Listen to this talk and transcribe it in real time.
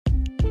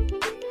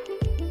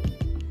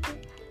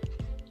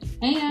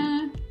Hey,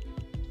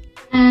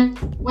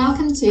 And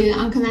welcome to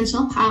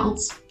Unconventional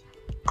Pals.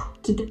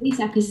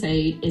 today's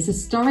episode is a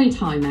story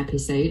time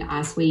episode,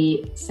 as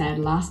we said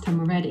last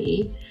time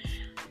already.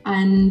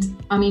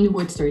 And I mean, the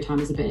word story time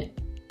is a bit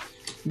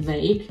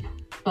vague,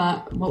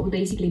 but what we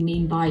basically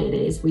mean by it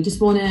is we just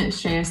want to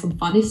share some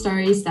funny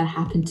stories that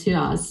happened to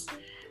us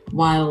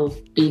while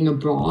being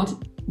abroad,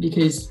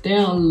 because there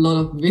are a lot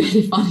of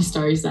really funny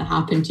stories that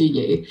happen to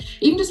you,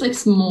 even just like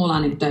small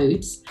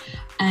anecdotes.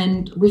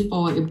 And we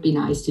thought it would be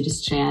nice to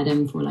just share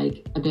them for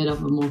like a bit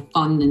of a more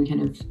fun and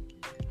kind of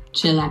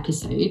chill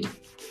episode.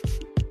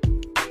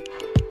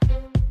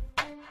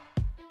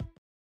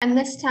 And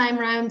this time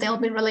around, they'll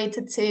be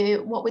related to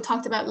what we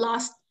talked about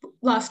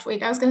last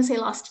week. I was going to say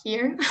last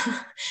year.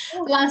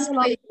 Last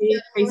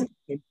week.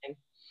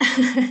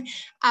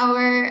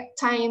 Our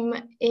time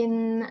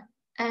in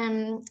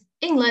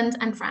England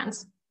and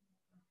France.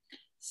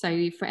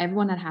 So for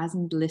everyone that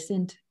hasn't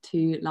listened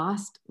to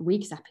last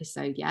week's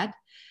episode yet,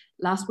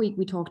 last week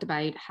we talked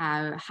about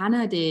how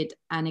Hannah did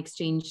an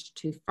exchange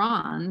to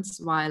France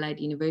while at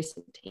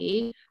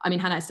university. I mean,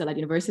 Hannah is still at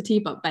university,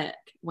 but back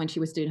when she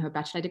was doing her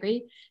bachelor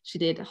degree, she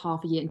did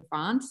half a year in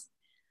France.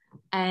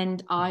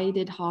 And I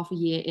did half a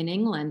year in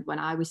England when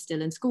I was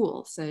still in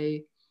school. So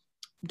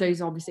those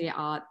obviously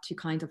are two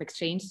kinds of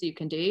exchanges you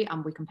can do.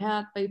 And we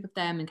compared both of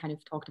them and kind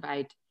of talked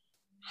about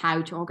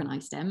how to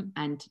organize them.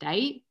 And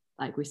today,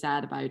 like we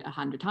said about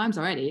 100 times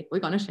already, we're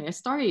going to share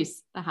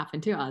stories that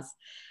happened to us.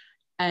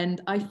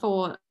 And I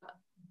thought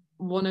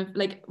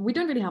we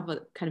don't really have a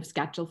kind of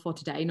schedule for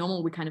today.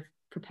 Normally we kind of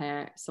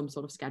prepare some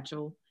sort of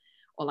schedule,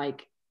 or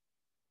like,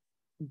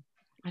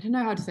 I don't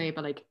know how to say it,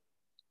 but like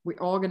we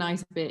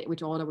organize a bit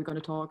which order we're going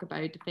to talk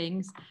about the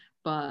things.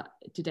 But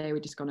today we're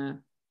just going to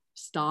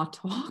start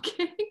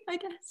talking, I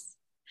guess.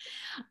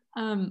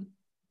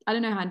 I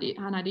don't know,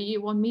 Hannah, do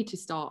you want me to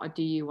start or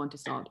do you want to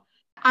start?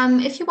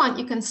 If you want,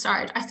 you can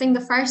start. I think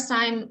the first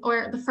thing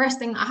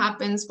that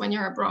happens when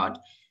you're abroad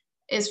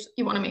is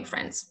you want to make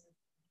friends.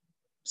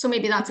 So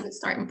maybe that's a good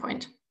starting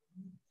point.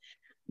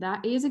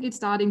 That is a good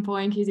starting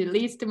point, because it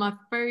leads to my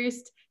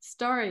first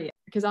story,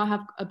 because I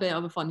have a bit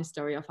of a funny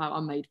story of how I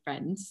made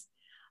friends.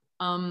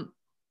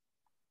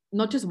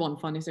 Not just one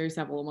funny story,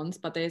 several ones,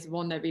 but there's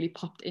one that really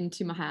popped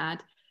into my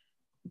head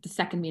the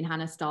second me and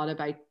Hannah started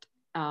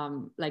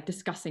about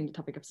discussing the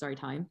topic of story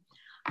time.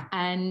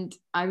 And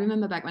I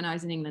remember back when I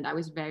was in England, I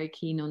was very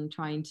keen on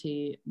trying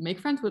to make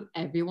friends with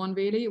everyone,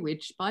 really,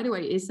 which, by the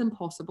way, is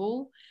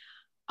impossible.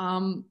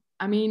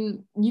 I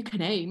mean, you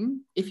can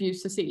aim if you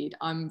succeed.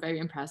 I'm very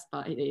impressed,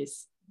 but it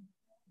is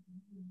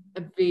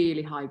a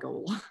really high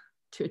goal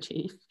to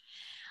achieve.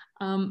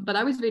 But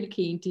I was really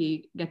keen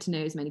to get to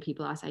know as many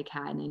people as I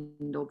can,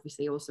 and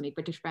obviously also make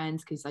British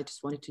friends, because I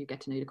just wanted to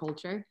get to know the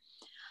culture.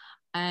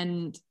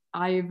 And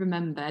I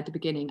remember at the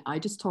beginning, I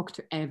just talked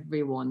to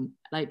everyone,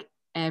 like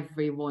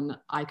everyone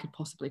I could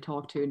possibly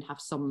talk to and have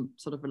some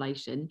sort of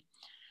relation,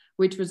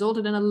 which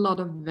resulted in a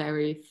lot of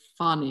very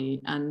funny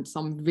and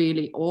some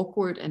really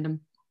awkward and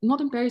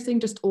not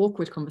embarrassing, just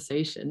awkward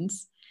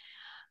conversations.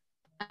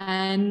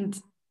 And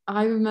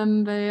I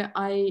remember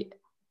I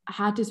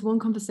had this one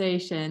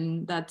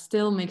conversation that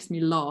still makes me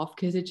laugh,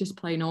 because it just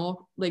plain off,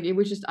 like it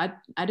was just, I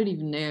don't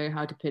even know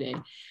how to put it.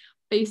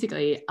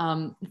 Basically,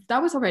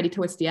 that was already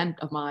towards the end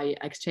of my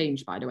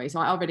exchange, by the way. So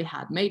I already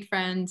had made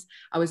friends.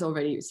 I was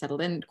already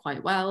settled in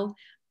quite well.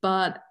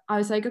 But I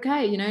was like,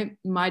 okay,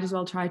 might as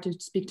well try to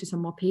speak to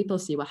some more people,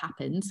 see what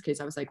happens. Because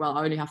I was like, well,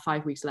 I only have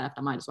 5 weeks left.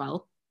 I might as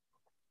well.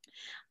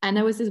 And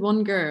there was this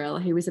one girl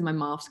who was in my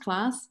maths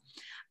class.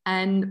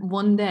 And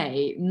one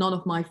day, none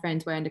of my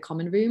friends were in the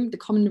common room. The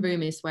common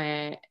room is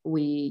where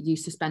we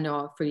used to spend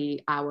our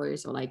 3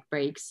 hours or like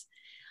breaks.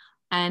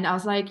 And I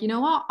was like, you know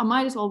what? I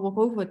might as well walk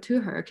over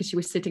to her, because she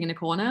was sitting in a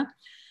corner.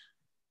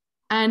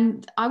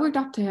 And I walked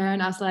up to her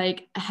and I was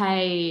like,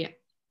 hey,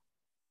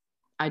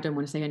 I don't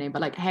want to say her name,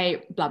 but like,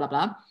 hey, blah, blah,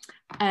 blah.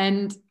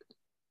 And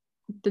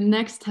the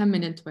next 10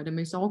 minutes were the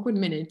most awkward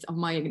minutes of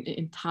my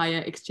entire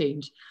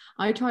exchange.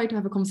 I tried to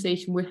have a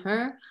conversation with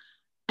her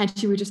and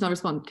she would just not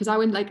respond, because I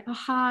went like, oh,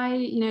 hi,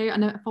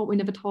 and I thought we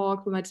never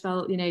talked. We might as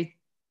well,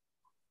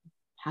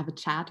 have a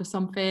chat or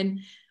something.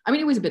 I mean,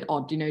 it was a bit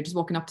odd, just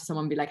walking up to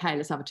someone and be like, hey,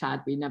 let's have a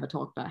chat. We never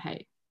talked, but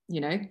hey,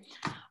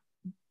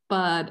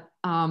 But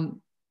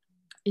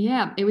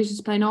yeah, it was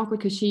just plain awkward,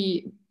 because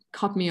she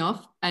cut me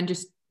off and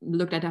just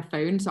looked at her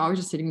phone. So I was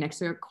just sitting next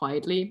to her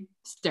quietly,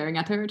 staring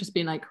at her, just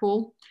being like,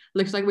 cool,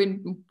 looks like we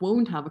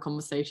won't have a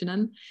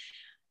conversation.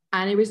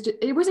 And it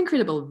was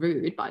incredibly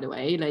rude, by the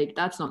way. Like,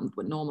 that's not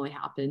what normally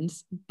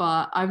happens.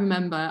 But I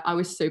remember I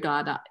was so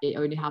glad that it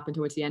only happened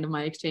towards the end of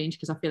my exchange,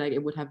 because I feel like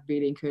it would have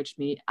really encouraged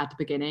me at the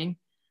beginning.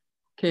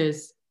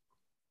 Because,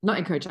 not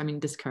encouraged, I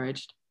mean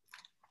discouraged.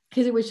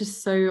 Because it was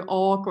just so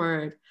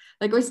awkward.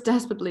 Like, I was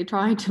desperately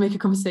trying to make a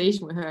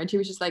conversation with her, and she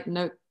was just like,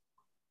 no,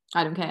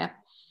 I don't care.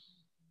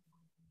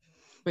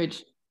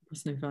 Which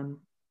was no fun.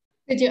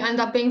 Did you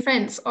end up being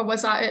friends, or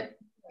was that it?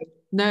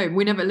 No,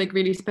 we never like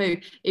really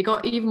spoke. It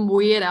got even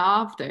weird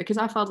after, because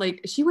I felt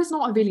like she was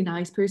not a really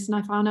nice person.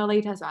 I found out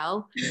later as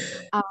well.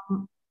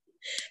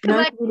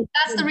 Because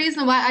that's the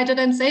reason why I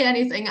didn't say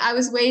anything. I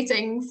was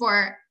waiting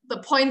for the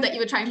point that you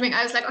were trying to make.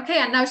 I was like, okay,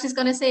 and now she's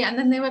going to say, and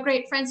then they were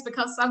great friends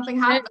because something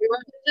happened.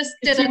 It just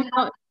didn't.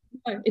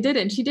 It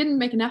didn't. She didn't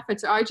make an effort.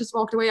 So I just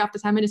walked away after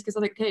 10 minutes because I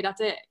was like, okay,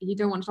 that's it. You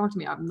don't want to talk to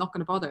me. I'm not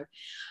going to bother.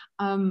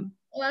 Well,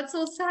 that's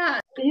so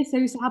sad. It is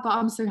so sad, but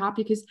I'm so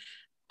happy because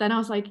then I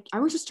was like, I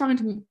was just trying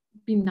to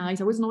be nice.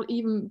 I was not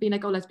even being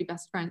like, oh, let's be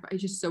best friends. But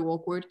it's just so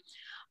awkward.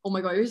 Oh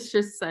my God, it was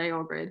just so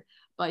awkward.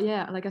 But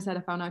yeah, like I said,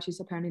 I found out she's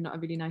apparently not a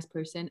really nice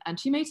person. And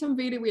she made some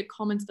really weird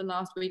comments the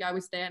last week I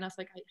was there. And I was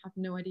like, I have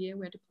no idea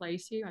where to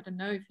place you. I don't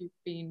know if you've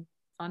been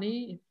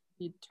funny, if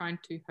you're trying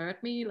to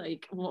hurt me.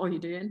 Like, what are you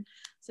doing?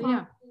 So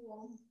yeah,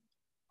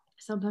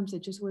 sometimes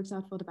it just works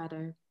out for the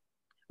better.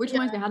 Which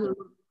reminds me, I had a lot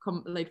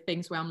of like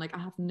things where I'm like, I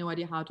have no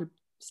idea how to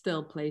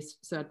still place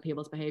certain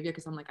people's behavior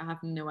because I'm like, I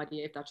have no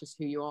idea if that's just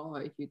who you are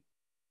or if you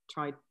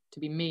try to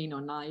be mean or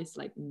nice.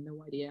 Like,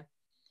 no idea.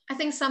 I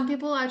think some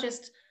people are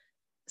just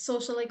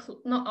socially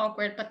not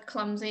awkward but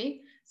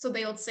clumsy, so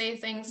they'll say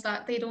things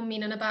that they don't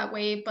mean in a bad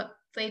way but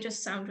they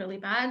just sound really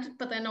bad.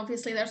 But then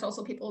obviously there's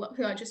also people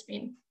who are just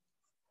mean.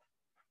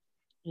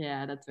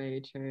 Yeah, that's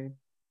very true.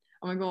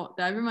 Oh my God,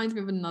 that reminds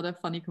me of another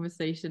funny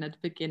conversation at the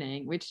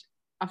beginning, which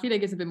I feel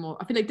like is a bit more,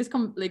 I feel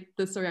like like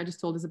the story I just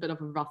told is a bit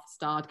of a rough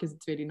start because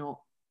it's really not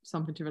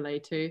something to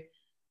relate to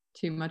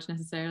too much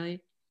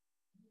necessarily.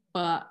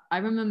 But I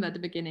remember at the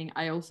beginning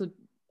I also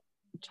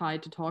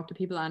tried to talk to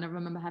people, and I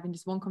remember having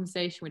this one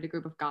conversation with a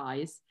group of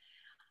guys,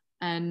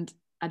 and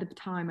at the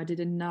time I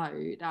didn't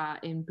know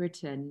that in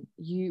Britain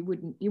you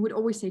would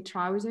always say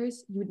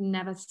trousers. You would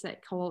never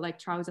call like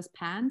trousers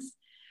pants,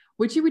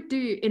 which you would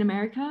do in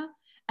America.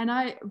 And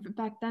I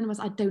back then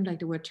I don't like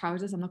the word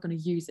trousers, I'm not going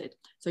to use it,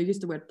 so I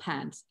used the word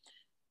pants.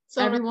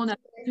 So everyone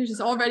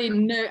just already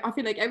know, I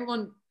feel like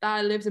everyone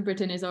that lives in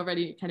Britain is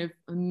already kind of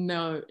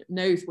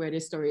knows where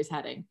this story is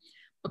heading.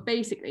 But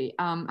basically,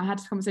 I had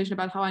this conversation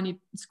about how I need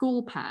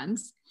school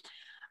pants.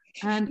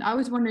 And I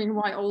was wondering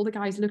why all the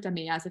guys looked at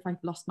me as if I'd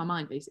lost my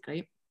mind,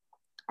 basically.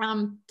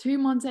 2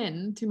 months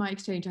into my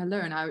exchange, I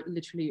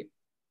literally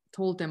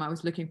told them I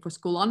was looking for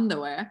school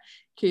underwear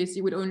because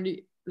you would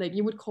only, like,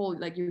 you would call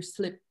like your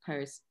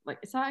slippers, like,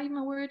 is that even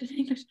a word in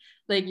English?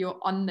 Like your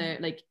under,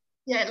 like.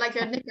 Yeah, like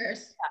your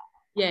knickers.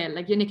 Yeah,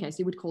 like your knickers,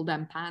 you would call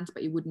them pants,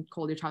 but you wouldn't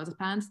call your trousers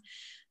pants.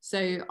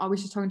 So I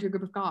was just talking to a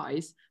group of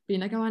guys,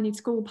 being like, oh, I need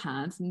school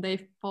pants. And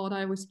they thought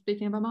I was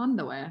speaking about my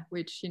underwear,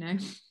 which,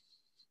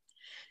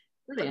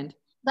 brilliant.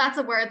 That's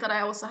a word that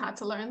I also had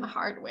to learn the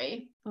hard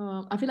way.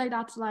 I feel like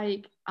that's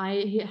like,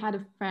 I had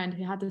a friend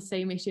who had the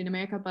same issue in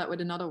America, but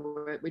with another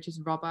word, which is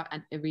rubber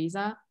and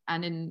eraser.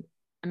 And in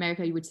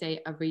America, you would say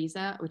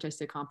eraser, which I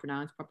still can't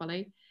pronounce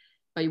properly,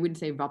 but you wouldn't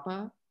say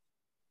rubber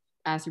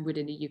as you would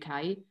in the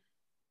UK.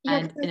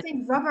 Yeah, because I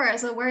think rubber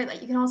is a word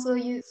that you can also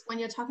use when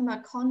you're talking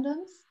about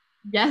condoms.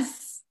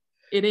 Yes,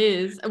 it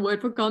is a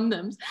word for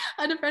condoms.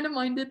 And a friend of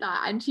mine did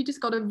that, and she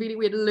just got a really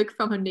weird look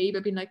from her neighbor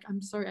being like,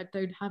 I'm sorry, I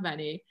don't have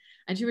any.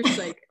 And she was just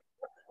like,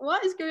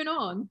 what is going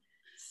on?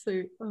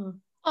 So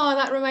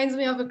that reminds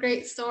me of a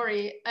great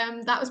story.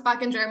 That was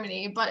back in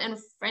Germany, but in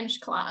French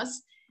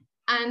class.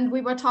 And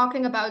we were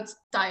talking about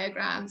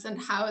diagrams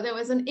and how there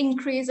was an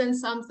increase in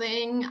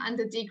something and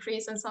a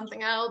decrease in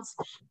something else.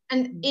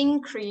 And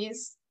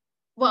increase,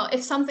 well,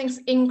 if something's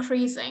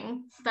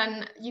increasing,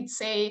 then you'd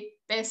say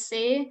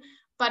baisser.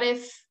 But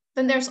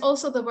then there's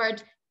also the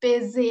word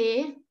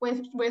baiser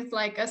with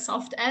like a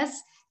soft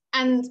S.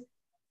 And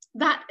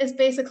that is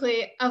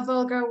basically a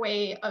vulgar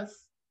way of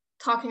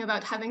talking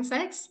about having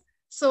sex.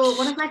 So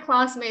one of my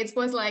classmates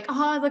was like,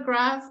 the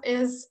graph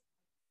is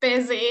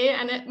busy.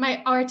 And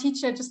our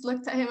teacher just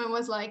looked at him and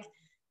was like,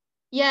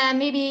 yeah,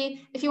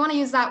 maybe if you want to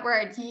use that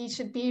word, you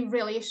should be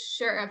really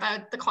sure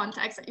about the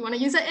context that you want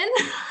to use it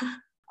in.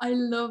 I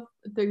love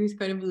those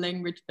kind of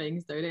language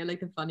things, though. They're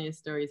like the funniest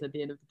stories at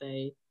the end of the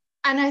day.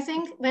 And I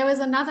think there was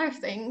another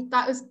thing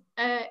that was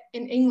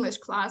in English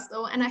class,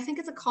 though, and I think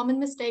it's a common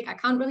mistake. I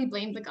can't really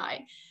blame the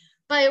guy,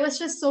 but it was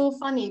just so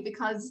funny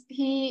because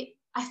I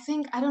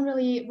don't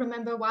really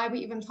remember why we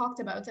even talked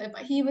about it,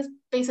 but he was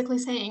basically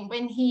saying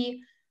when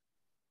he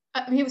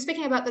was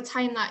speaking about the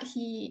time that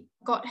he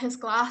got his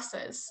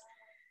glasses,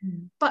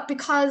 but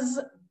because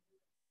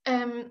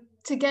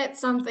to get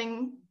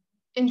something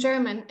in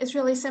German is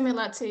really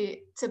similar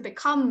to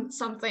become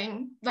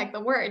something, like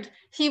the word.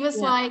 He was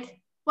like,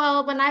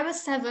 well, when I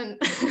was 7,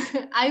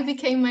 I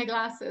became my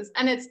glasses.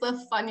 And it's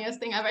the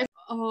funniest thing ever.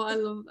 Oh, I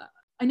love that.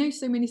 I know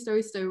so many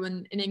stories though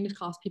when in English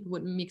class people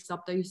would mix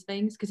up those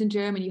things, because in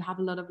German you have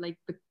a lot of like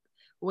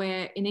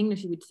where in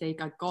English you would say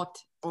I got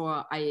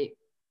or I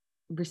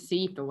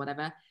received or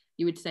whatever,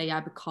 you would say I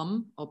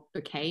become or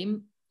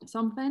became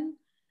something.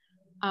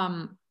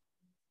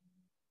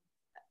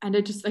 And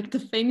it just like the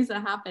things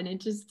that happen,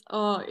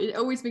 it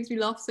always makes me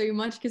laugh so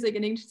much because like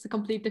in English it's a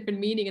complete different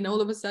meaning, and all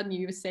of a sudden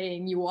you're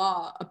saying you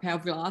are a pair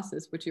of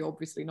glasses, which you're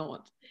obviously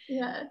not.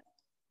 Yeah.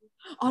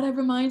 Oh, that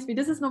reminds me,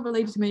 this is not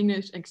related to my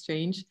English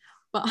exchange,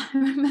 but I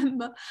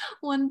remember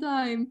one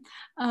time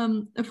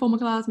a former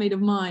classmate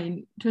of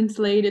mine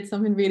translated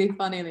something really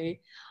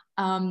funnily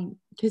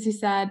because he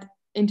said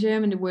in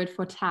German, the word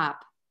for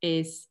tap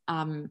is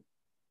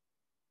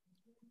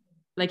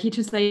like he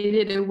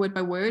translated it word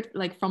by word,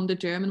 like from the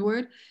German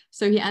word.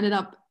 So he ended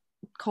up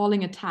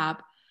calling a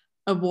tap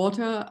a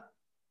water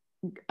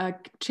a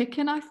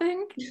chicken, I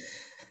think.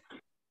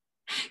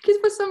 Because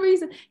for some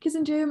reason, because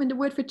in German, the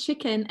word for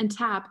chicken and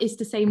tap is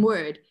the same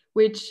word,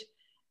 which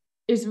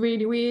is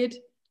really weird.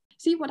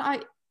 See, what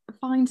I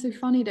find so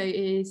funny though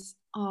is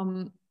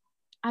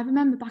I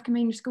remember back in my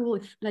English school,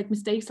 if like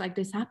mistakes like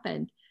this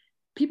happened,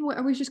 people were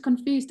always just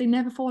confused. They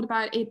never thought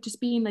about it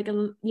just being like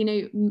a, you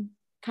know,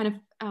 kind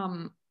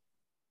of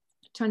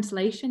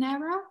translation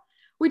error,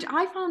 which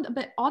I found a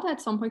bit odd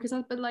at some point because I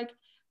was a bit like,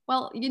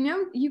 well, you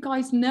know, you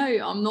guys know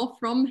I'm not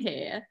from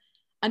here.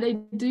 And I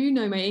do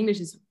know my English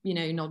is, you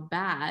know, not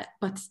bad,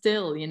 but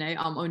still, you know,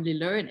 I'm only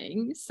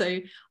learning. So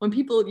when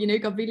people, you know,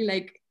 got really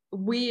like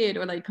weird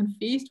or like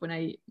confused when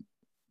I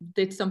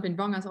did something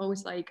wrong, I was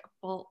always like,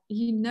 well,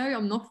 you know,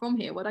 I'm not from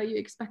here. What are you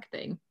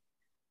expecting?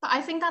 But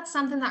I think that's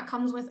something that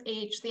comes with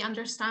age, the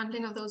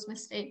understanding of those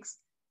mistakes.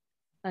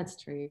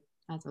 That's true.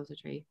 That's also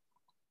true.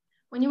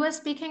 When you were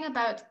speaking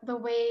about the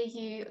way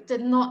you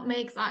did not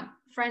make that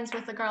friends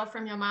with the girl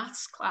from your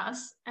maths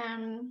class,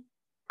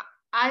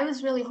 I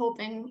was really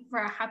hoping for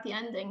a happy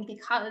ending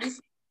because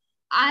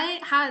I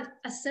had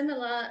a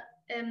similar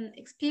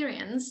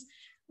experience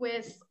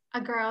with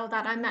a girl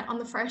that I met on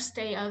the first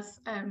day of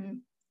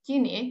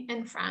uni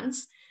in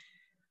France.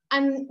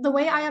 And the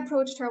way I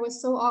approached her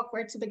was so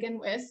awkward to begin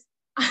with.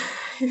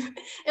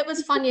 It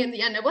was funny in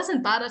the end. It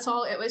wasn't bad at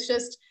all. It was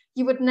just,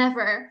 you would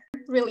never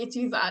really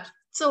do that.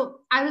 So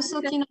I was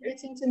so keen on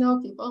getting to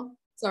know people.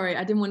 Sorry,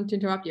 I didn't want to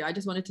interrupt you. I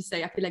just wanted to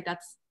say, I feel like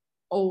that's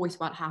always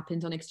what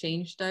happens on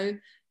exchange though.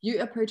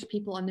 You approach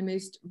people in the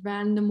most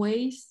random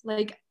ways,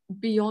 like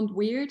beyond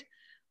weird.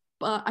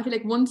 But I feel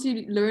like once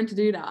you learn to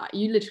do that,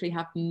 you literally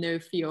have no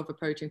fear of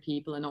approaching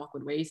people in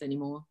awkward ways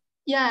anymore.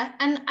 Yeah,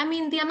 and I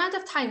mean, the amount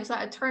of times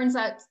that it turns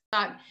out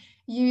that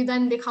you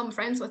then become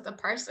friends with the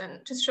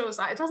person just shows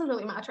that it doesn't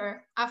really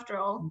matter after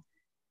all.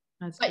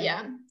 But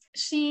yeah,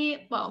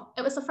 well,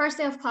 it was the first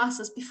day of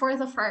classes before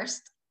the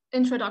first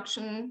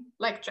introduction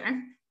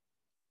lecture.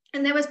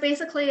 And there was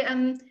basically,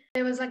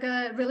 there was like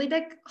a really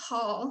big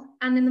hall,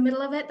 and in the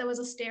middle of it, there was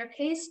a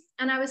staircase,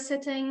 and I was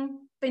sitting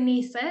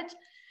beneath it,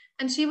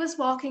 and she was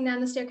walking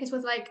down the staircase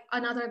with like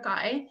another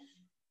guy,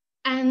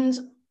 and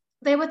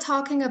they were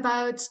talking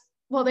about,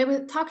 well, they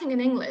were talking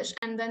in English,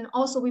 and then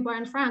also we were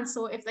in France,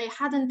 so if they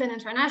hadn't been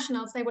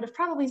internationals, they would have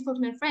probably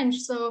spoken in French.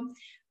 So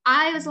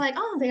I was like,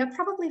 oh, they are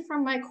probably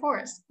from my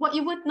course. What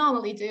you would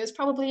normally do is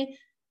probably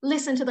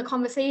listen to the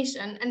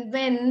conversation and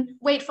then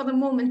wait for the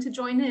moment to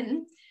join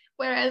in.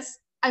 Whereas,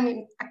 I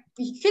mean,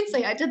 you could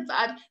say I did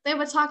that. They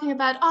were talking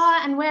about,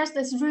 oh, and where's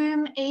this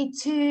room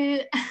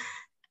A2?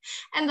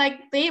 And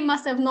like, they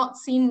must have not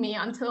seen me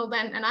until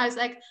then. And I was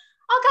like,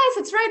 oh,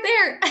 guys, it's right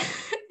there.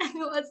 And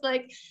it was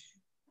like,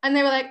 and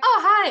they were like, oh,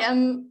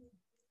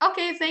 hi,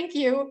 okay, thank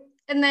you.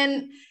 And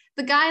then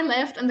the guy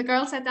left and the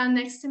girl sat down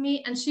next to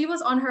me and she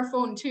was on her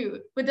phone too.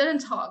 We didn't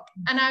talk.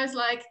 And I was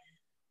like,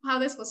 wow,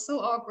 this was so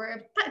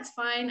awkward, but it's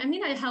fine. I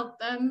mean, I helped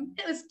them.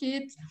 It was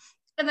cute.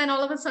 And then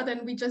all of a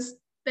sudden we just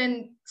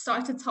then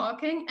started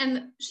talking,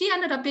 and she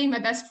ended up being my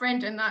best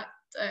friend in that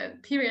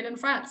period in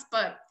France.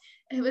 But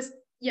it was,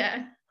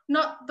 yeah,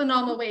 not the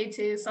normal way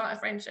to start a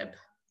friendship.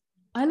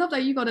 I love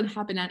that you got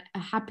a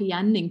happy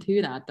ending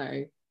to that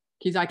though,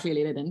 because I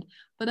clearly didn't.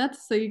 But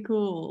that's so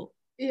cool.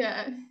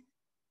 Yeah.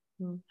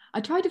 I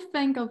try to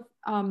think of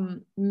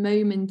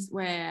moments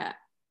where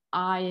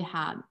I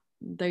had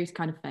those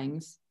kind of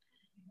things,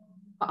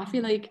 but I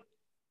feel like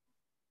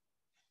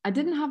I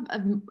didn't have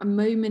a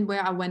moment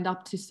where I went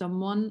up to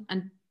someone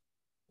and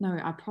no,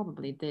 I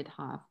probably did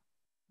have.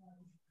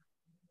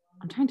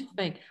 I'm trying to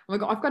think. Oh my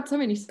God, I've got so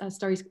many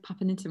stories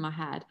popping into my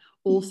head.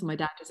 Also, my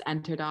dad just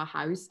entered our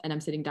house and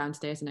I'm sitting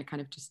downstairs and it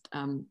kind of just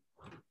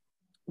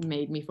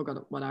made me forget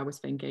what I was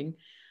thinking.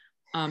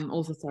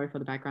 Also, sorry for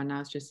the background now,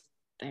 it's just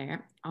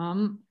there.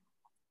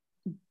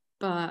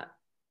 But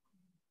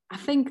I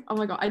think, oh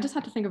my God, I just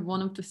had to think of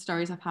one of the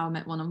stories of how I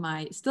met one of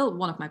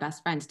my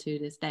best friends to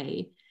this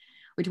day,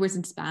 which was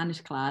in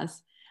Spanish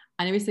class.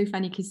 And it was so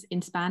funny because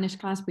in Spanish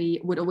class,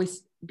 we would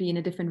always be in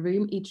a different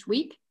room each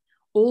week.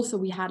 Also,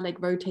 we had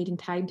like rotating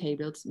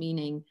timetables,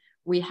 meaning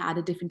we had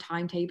a different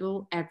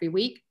timetable every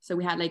week. So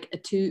we had like a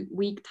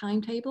 2-week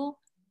timetable.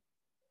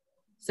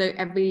 So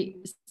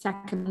every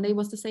second Monday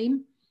was the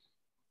same.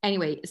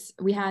 Anyway,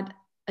 we had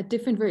a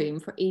different room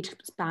for each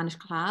Spanish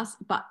class,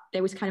 but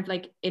there was kind of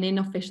like an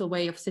unofficial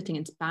way of sitting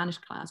in Spanish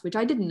class, which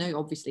I didn't know,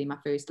 obviously, in my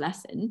first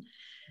lesson.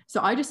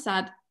 So I just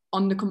sat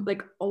on the,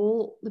 like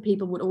all the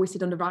people would always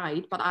sit on the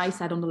right, but I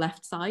sat on the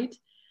left side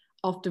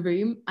of the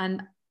room.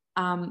 And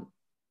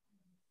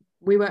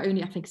we were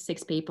only, I think,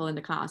 6 people in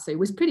the class. So it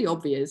was pretty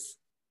obvious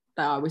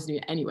that I was new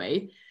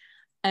anyway.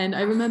 And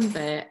I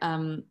remember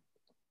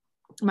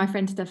my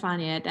friend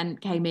Stefania then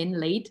came in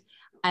late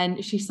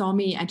and she saw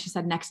me and she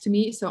sat next to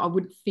me so I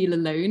wouldn't feel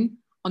alone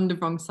on the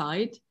wrong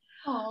side.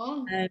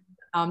 Aww.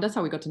 And that's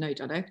how we got to know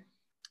each other.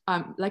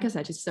 Like I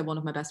said, she's still one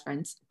of my best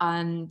friends.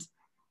 And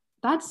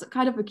That's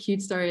kind of a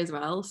cute story as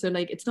well. So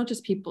like, it's not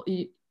just people.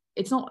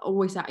 It's not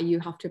always that you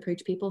have to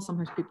approach people.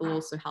 Sometimes people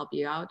also help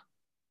you out.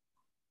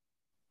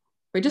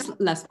 But just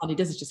less funny.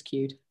 This is just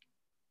cute.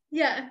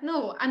 Yeah,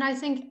 no, and I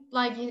think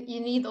like you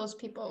need those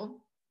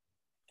people.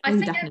 I Oh,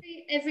 think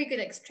definitely. every good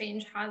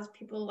exchange has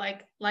people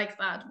like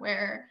that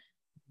where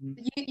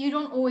Mhm. you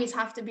don't always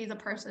have to be the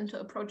person to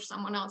approach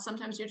someone else.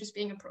 Sometimes you're just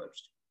being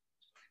approached.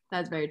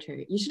 That's very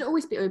true. You should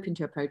always be open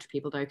to approach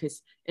people though,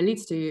 because it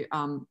leads to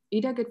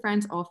either good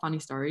friends or funny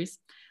stories.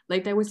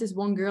 Like there was this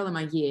one girl in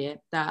my year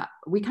that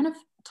we kind of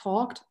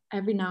talked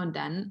every now and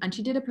then, and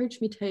she did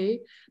approach me too,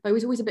 but it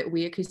was always a bit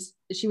weird because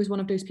she was one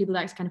of those people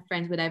that's kind of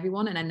friends with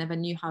everyone, and I never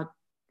knew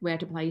where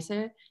to place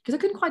her because I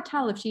couldn't quite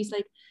tell if she's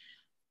like,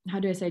 how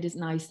do I say this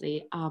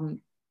nicely,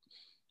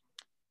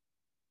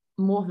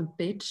 more of a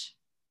bitch,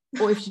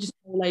 or if she just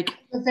like,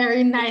 A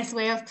very nice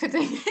way of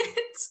putting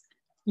it.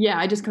 yeah,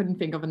 I just couldn't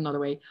think of another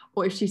way.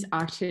 Or if she's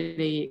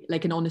actually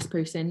like an honest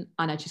person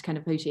and that's just kind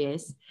of who she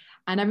is.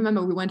 And I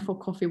remember we went for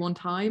coffee one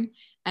time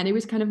and it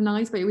was kind of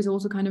nice, but it was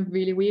also kind of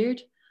really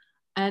weird.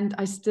 And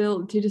I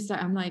still, to this day,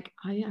 I'm like,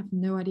 I have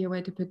no idea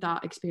where to put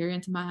that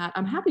experience in my head.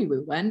 I'm happy we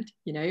went,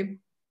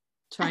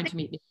 trying to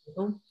meet new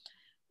people.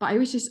 But it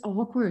was just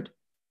awkward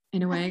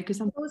in a way because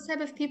I'm Those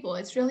type of people,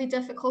 it's really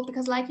difficult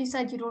because like you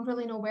said, you don't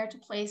really know where to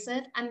place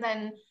it. And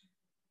then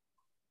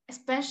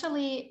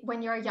especially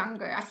when you're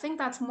younger, I think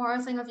that's more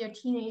a thing of your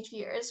teenage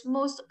years.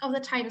 Most of the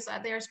times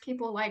that there's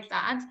people like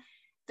that,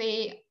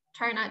 they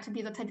turn out to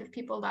be the type of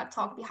people that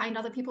talk behind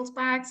other people's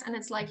backs. And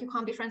it's like you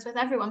can't be friends with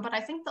everyone. But I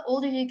think the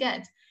older you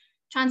get,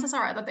 chances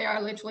are that they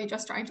are literally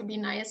just trying to be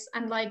nice.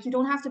 And like you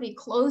don't have to be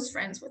close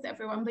friends with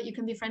everyone, but you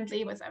can be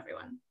friendly with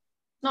everyone.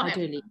 Not I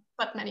do everyone,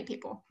 but many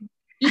people.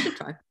 You should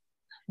try.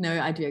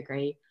 No, I do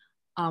agree.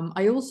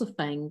 I also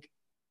think,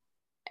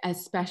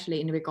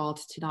 especially in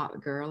regards to that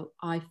girl,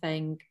 I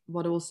think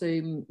what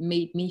also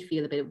made me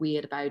feel a bit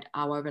weird about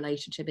our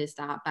relationship is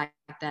that back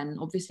then,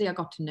 obviously, I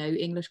got to know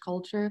English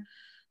culture,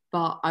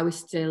 but I was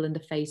still in the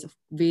phase of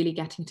really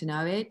getting to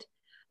know it.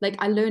 Like,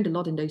 I learned a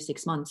lot in those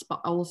 6 months,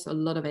 but also a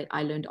lot of it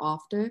I learned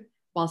after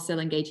while still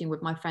engaging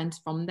with my friends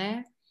from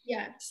there.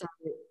 Yeah. So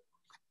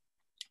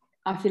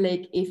I feel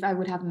like if I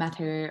would have met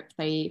her,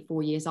 say,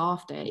 4 years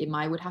after, it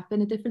might would have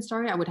been a different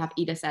story. I would have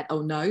either said,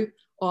 oh no,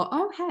 or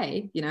oh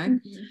hey,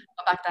 Mm-hmm.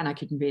 But back then I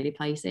couldn't really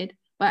place it.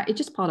 But it's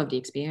just part of the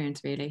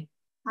experience, really.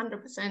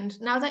 100%.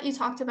 Now that you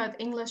talked about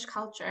English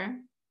culture,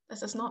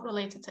 this is not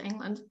related to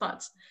England,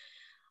 but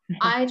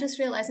I just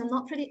realized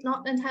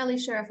not entirely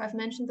sure if I've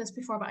mentioned this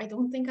before, but I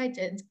don't think I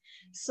did.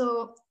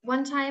 So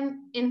one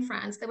time in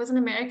France, there was an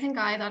American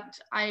guy that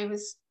I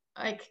was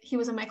like, he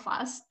was in my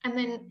class, and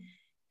then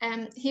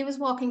he was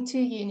walking to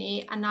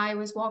uni, and I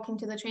was walking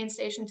to the train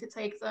station to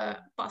take the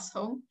bus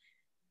home.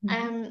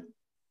 Um,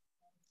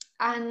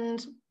 and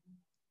do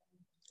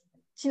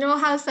you know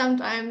how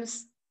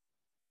sometimes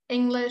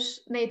English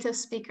native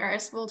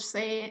speakers will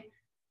say,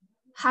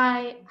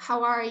 "Hi,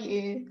 how are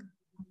you?"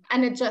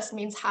 And it just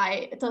means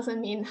hi. It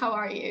doesn't mean how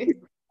are you.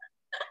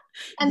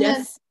 And then,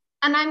 Yes.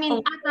 and I mean, Oh,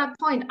 at that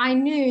point, I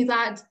knew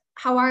that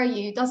how are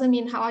you doesn't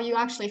mean how are you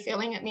actually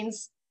feeling. It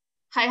means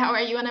hi, how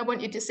are you? And I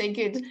want you to say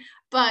good.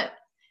 But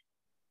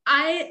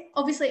I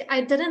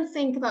didn't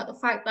think about the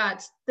fact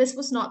that this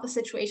was not the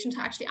situation to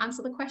actually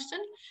answer the question.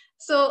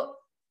 So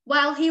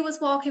while he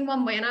was walking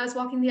one way and I was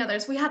walking the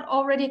others, we had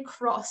already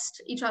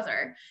crossed each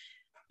other.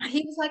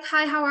 He was like,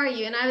 "Hi, how are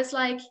you?" And I was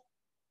like,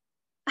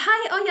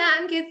 "Hi, oh yeah,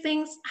 I'm good,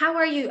 thanks. How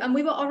are you?" And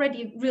we were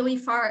already really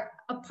far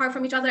apart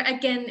from each other,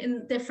 again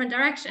in different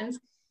directions.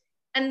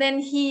 And then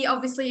he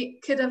obviously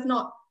could have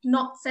not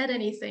said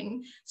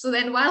anything. So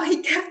then while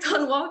he kept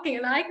on walking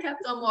and I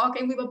kept on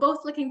walking, we were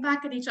both looking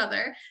back at each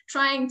other,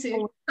 trying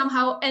to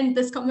somehow end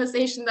this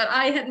conversation that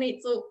I had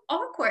made so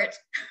awkward.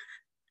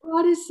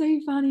 that is so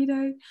funny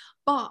though.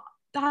 But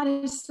that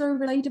is so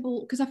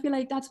relatable because I feel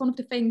like that's one of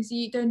the things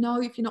you don't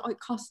know if you're not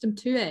accustomed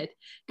to it.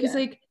 Because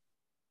Yeah. like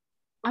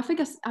I think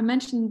I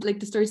mentioned like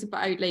the stories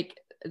about like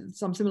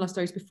some similar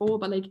stories before,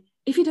 but like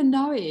if you don't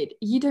know it,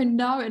 you don't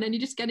know, and then you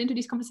just get into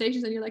these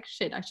conversations and you're like,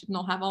 shit, I should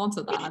not have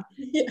answered that.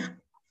 Yeah.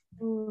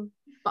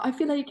 But I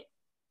feel like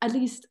at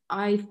least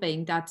I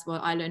think that's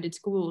what I learned at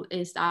school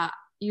is that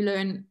you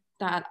learn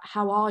that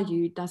how are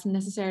you doesn't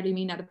necessarily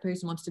mean that the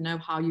person wants to know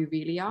how you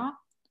really are.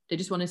 They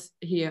just want to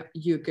hear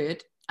you're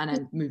good and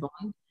then move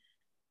on.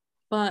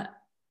 But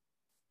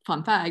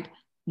fun fact,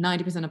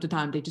 90% of the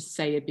time they just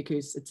say it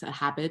because it's a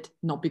habit,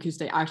 not because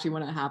they actually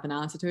want to have an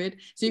answer to it.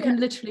 So you Yeah. can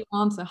literally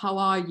answer how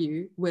are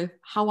you with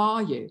how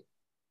are you,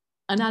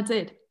 and that's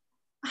it.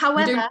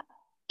 However,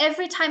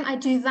 every time I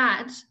do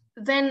that,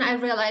 then I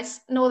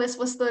realize, no, this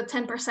was the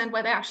 10%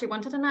 where they actually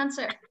wanted an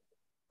answer.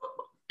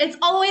 It's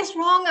always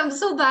wrong. I'm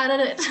so bad at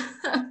it.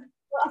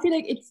 I feel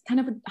like it's kind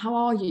of how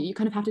are you? You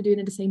kind of have to do it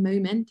in the same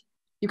moment.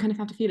 You kind of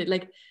have to feel it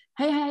like,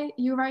 hey,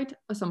 you right?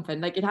 Or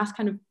something. Like it has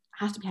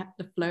to be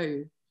the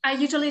flow. I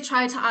usually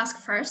try to ask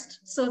first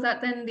so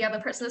that then the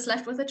other person is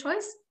left with a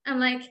choice. I'm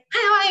like, "Hey,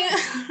 how are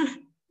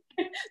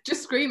you?"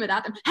 Just scream it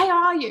at them. Hey,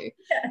 how are you?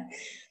 Yeah,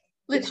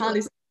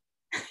 literally.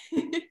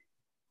 Yeah.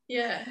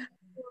 Yeah.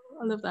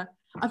 I love that.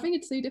 I think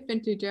it's so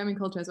different to German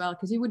culture as well,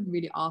 because you wouldn't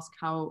really ask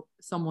how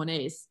someone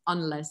is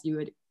unless you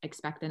would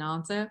expect an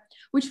answer.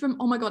 Which from,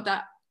 oh my God,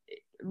 that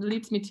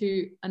leads me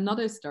to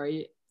another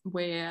story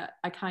where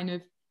it's kind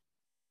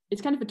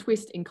of a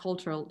twist in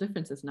cultural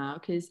differences now,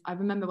 because I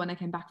remember when I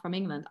came back from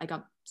England, I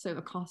got so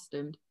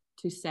accustomed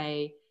to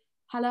say,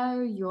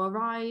 hello, you're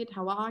right,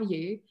 how are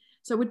you?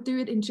 So I would do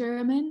it in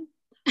German.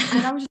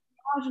 And I was just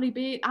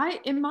casually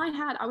in my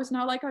head, I was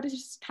now like, oh, this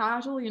is just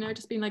casual,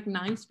 just being like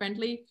nice,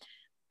 friendly.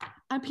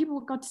 And people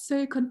got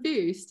so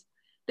confused.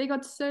 They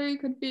got so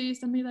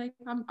confused and be like,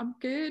 I'm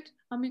good,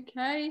 I'm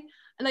okay.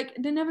 Like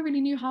they never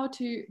really knew how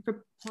to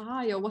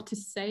reply or what to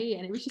say.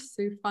 And it was just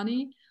so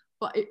funny.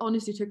 But it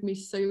honestly took me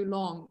so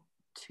long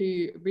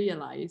to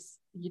realize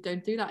you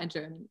don't do that in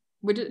Germany,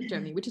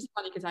 which is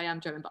funny because I am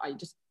German, but I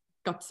just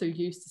got so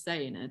used to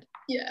saying it.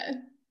 Yeah.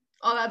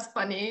 Oh, that's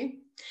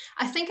funny.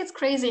 I think it's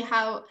crazy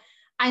how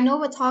I know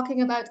we're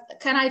talking about,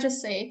 can I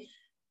just say,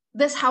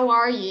 this how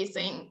are you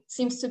thing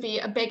seems to be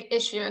a big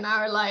issue in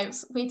our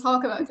lives. We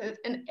talk about it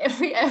in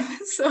every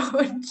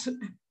episode.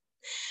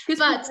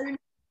 But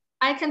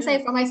I can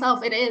say for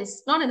myself, it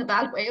is not in a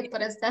bad way,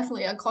 but it's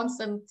definitely a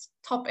constant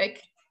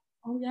topic.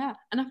 Oh yeah,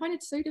 and I find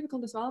it so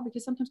difficult as well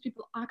because sometimes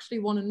people actually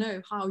want to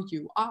know how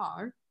you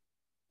are,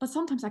 but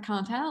sometimes I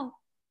can't tell.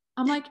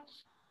 I'm like,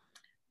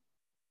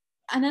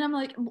 and then I'm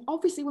like,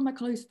 obviously with my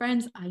close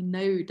friends, I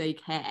know they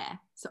care.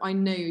 So I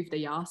know if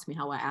they ask me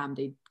how I am,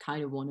 they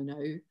kind of want to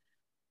know.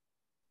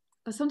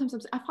 But sometimes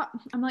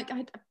I'm like,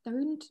 I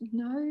don't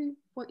know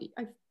what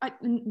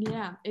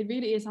yeah, it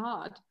really is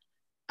hard.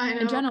 I know.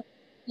 In general,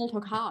 small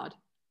talk hard.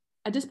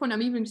 At this point,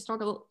 I'm even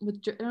struggle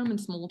with German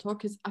small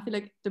talk because I feel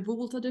like the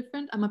rules are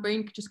different and my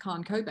brain just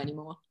can't cope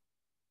anymore.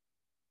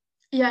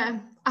 Yeah,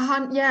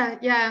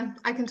 yeah,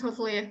 I can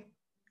totally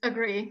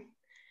agree.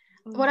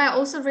 What I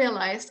also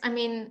realized, I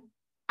mean,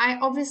 I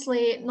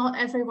obviously not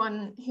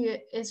everyone who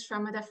is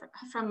from a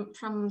different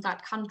from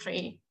that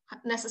country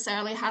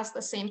necessarily has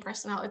the same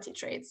personality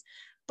traits,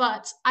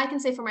 but I can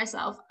say for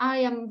myself, I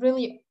am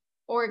really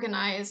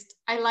organized.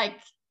 I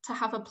like to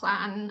have a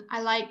plan.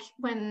 I like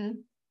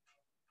when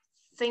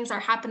things are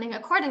happening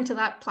according to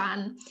that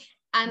plan,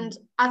 and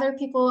other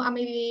people are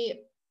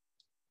maybe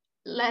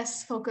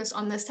less focused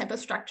on this type of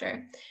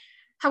structure.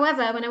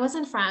 However, when I was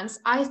in France,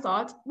 I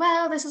thought,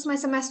 well, this is my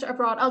semester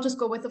abroad. I'll just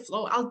go with the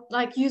flow. I'll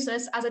like use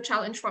this as a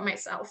challenge for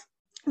myself.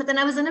 But then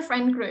I was in a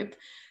friend group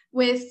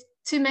with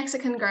 2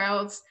 Mexican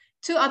girls,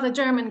 2 other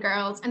German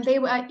girls, and they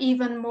were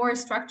even more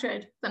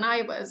structured than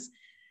I was.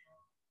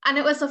 And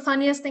it was the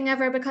funniest thing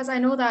ever because I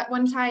know that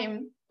one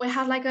time we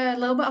had like a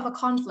little bit of a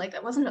conflict.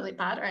 It wasn't really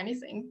bad or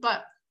anything,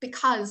 but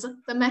because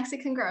the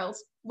Mexican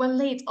girls were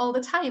late all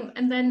the time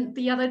and then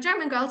the other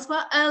German girls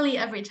were early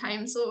every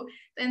time. So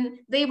then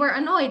they were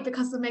annoyed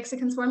because the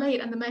Mexicans were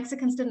late and the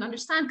Mexicans didn't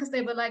understand because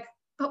they were like,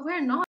 but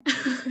we're not.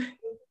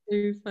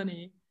 So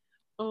funny.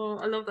 Oh,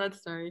 I love that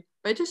story.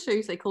 But it just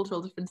shows like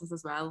cultural differences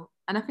as well.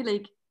 And I feel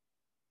like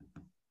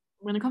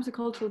when it comes to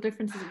cultural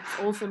differences,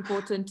 it's also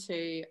important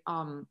to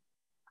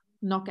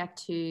not get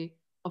too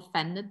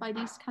offended by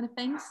these kind of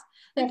things.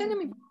 Like, don't get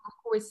me wrong, of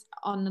course,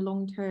 on a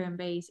long-term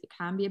base, it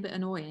can be a bit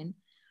annoying.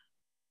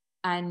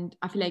 And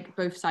I feel like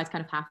both sides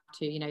kind of have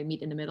to,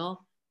 meet in the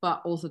middle,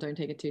 but also don't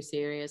take it too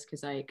serious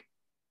because, like,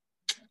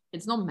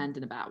 it's not meant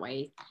in a bad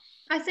way.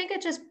 I think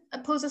it just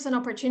poses an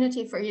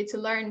opportunity for you to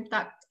learn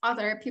that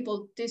other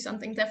people do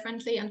something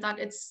differently and that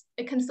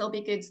it can still be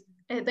good.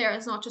 There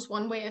is not just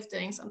one way of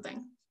doing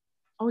something.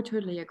 Oh, I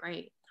totally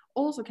agree.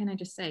 Also, can I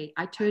just say,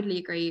 I totally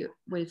agree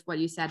with what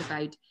you said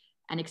about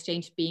an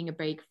exchange being a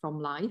break from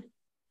life,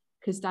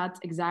 because that's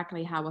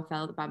exactly how I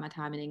felt about my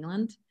time in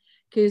England.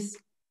 Because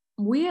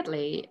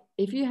weirdly,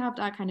 if you have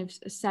that kind of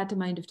set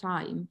amount of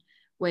time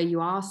where you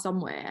are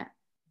somewhere,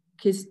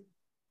 because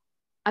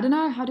I don't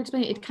know how to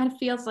explain it, it kind of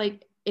feels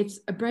like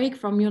it's a break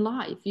from your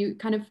life. You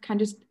kind of can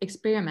just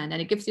experiment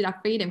and it gives you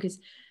that freedom because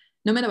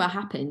no matter what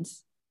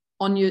happens,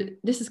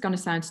 this is going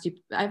to sound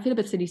stupid. I feel a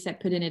bit silly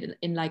putting it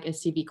in like a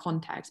CV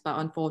context, but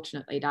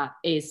unfortunately that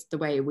is the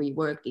way we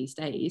work these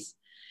days.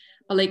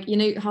 But like,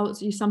 how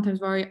you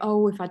sometimes worry,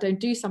 oh, if I don't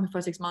do something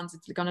for 6 months,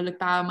 it's going to look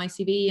bad on my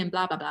CV and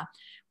blah, blah, blah.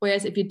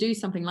 Whereas if you do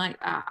something like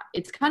that,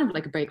 it's kind of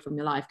like a break from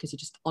your life because you're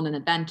just on an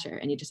adventure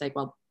and you're just like,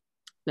 well,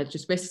 let's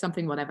just risk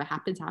something, whatever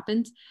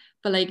happens.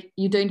 But like,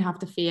 you don't have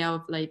to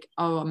feel like,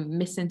 oh, I'm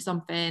missing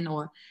something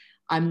or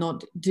I'm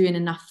not doing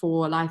enough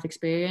for life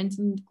experience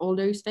and all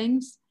those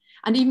things.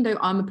 And even though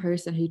I'm a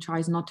person who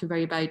tries not to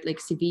worry about like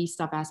CV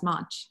stuff as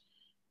much,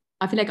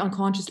 I feel like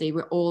unconsciously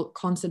we're all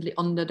constantly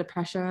under the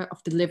pressure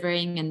of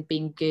delivering and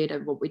being good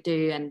at what we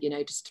do and,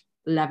 just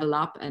level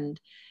up. And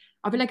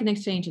I feel like an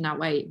exchange in that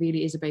way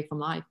really is a break from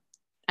life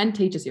and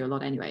teaches you a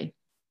lot anyway.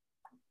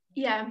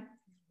 Yeah.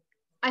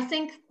 I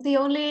think the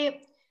only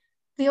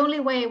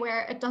way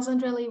where it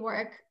doesn't really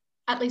work,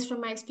 at least from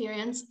my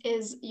experience,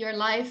 is your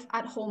life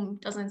at home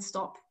doesn't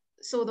stop.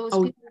 So those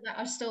people that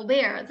are still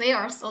there, they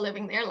are still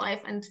living their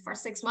life. And for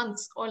 6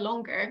 months or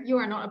longer, you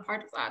are not a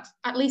part of that,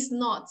 at least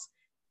not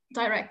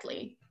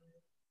directly.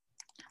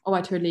 Oh,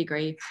 I totally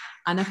agree.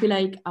 And I feel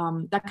like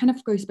that kind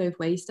of goes both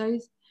ways though,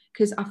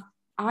 because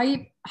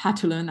I had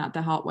to learn that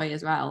the hard way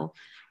as well.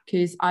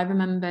 Because I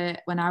remember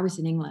when I was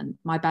in England,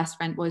 my best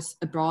friend was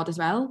abroad as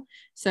well.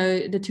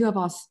 So the two of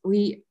us,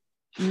 we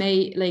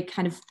may like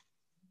kind of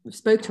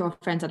spoke to our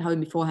friends at home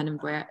beforehand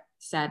and we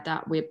said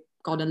that we're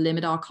going to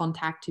limit our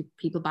contact to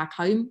people back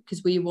home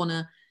because we want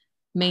to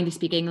mainly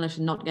speak English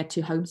and not get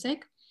too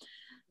homesick.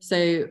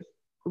 So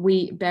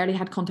we barely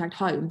had contact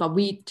home, but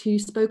we too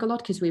spoke a lot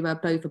because we were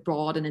both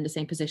abroad and in the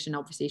same position.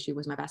 Obviously, she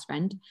was my best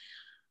friend.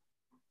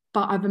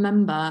 But I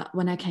remember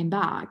when I came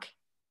back,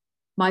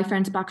 my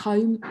friends back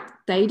home,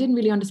 they didn't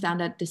really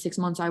understand that the 6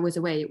 months I was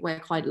away were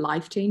quite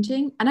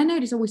life-changing. And I know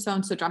this always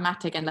sounds so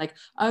dramatic and like,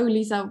 oh,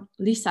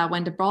 Lisa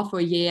went abroad for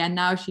a year and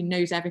now she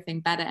knows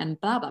everything better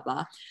and blah, blah,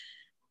 blah.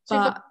 She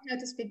forgot how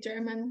to speak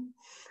German.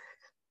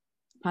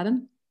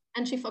 Pardon?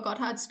 And she forgot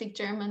how to speak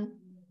German.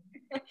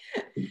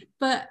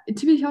 But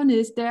to be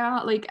honest, there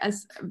are like,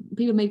 as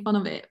people make fun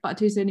of it, but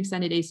to a certain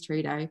extent it is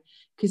true though,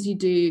 because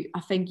I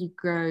think you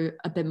grow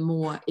a bit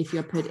more if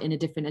you're put in a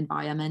different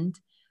environment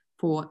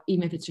for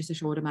even if it's just a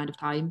short amount of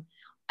time.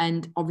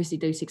 And obviously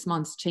those 6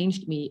 months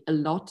changed me a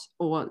lot,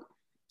 or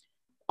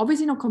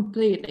obviously not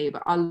completely,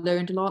 but I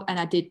learned a lot and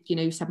I did,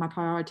 set my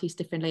priorities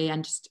differently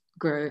and just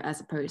grow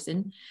as a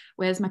person.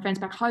 Whereas my friends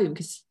back home,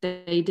 because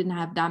they didn't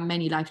have that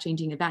many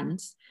life-changing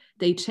events,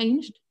 they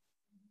changed,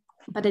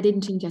 but they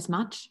didn't change as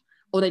much,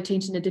 or they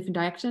changed in a different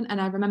direction. And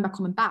I remember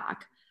coming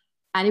back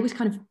and it was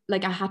kind of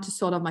like I had to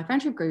sort out my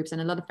friendship groups, and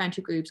a lot of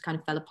friendship groups kind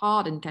of fell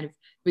apart and kind of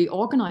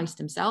reorganized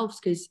themselves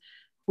because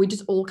we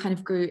just all kind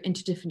of grew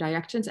into different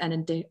directions and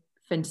in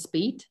different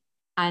speed.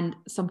 And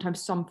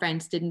sometimes some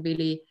friends didn't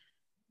really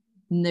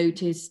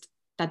notice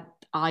that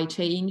I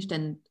changed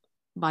and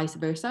vice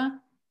versa.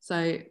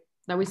 So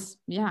that was,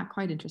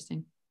 quite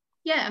interesting.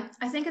 Yeah,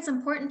 I think it's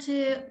important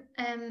to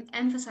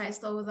emphasize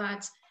though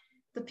that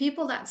the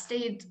people that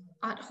stayed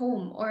at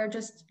home or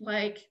just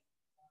like,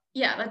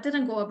 that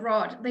didn't go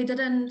abroad, they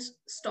didn't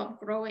stop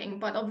growing,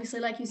 but obviously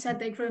like you said,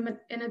 they grew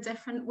in a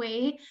different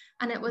way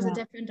and it was a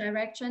different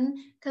direction.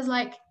 Because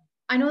like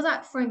I know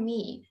that for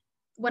me,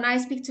 when I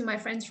speak to my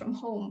friends from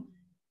home,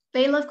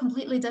 they live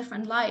completely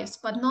different lives,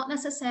 but not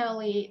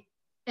necessarily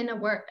in a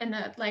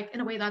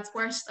way that's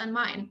worse than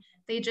mine.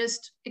 They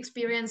just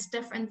experience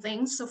different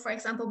things. So for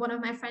example, one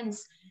of my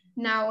friends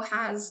now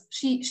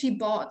she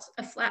bought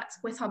a flat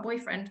with her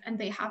boyfriend and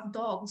they have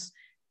dogs.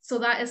 So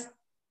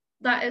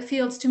that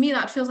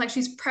feels like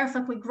she's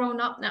perfectly grown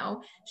up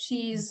now.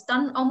 She's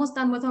almost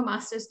done with her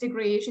master's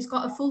degree. She's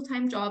got a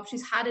full-time job.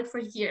 She's had it for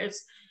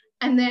years.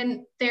 And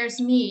then there's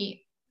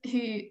me,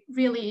 who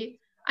really,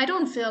 I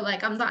don't feel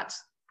like I'm that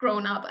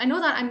grown up. I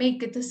know that I make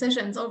good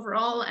decisions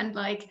overall. And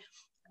like,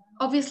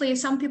 obviously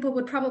some people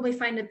would probably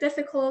find it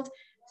difficult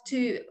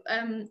to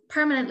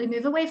permanently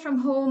move away from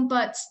home,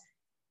 but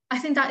I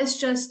think that is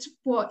just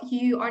what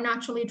you are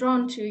naturally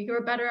drawn to.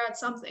 You're better at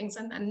some things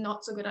and then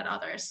not so good at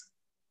others.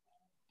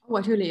 Oh,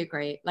 I totally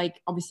agree.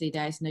 Like, obviously,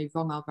 there's no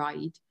wrong or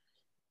right.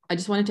 I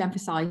just wanted to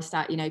emphasize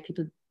that,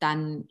 people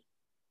then,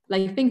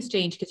 like, things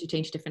change because you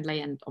change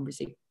differently. And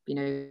obviously,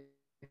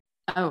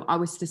 oh, I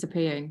was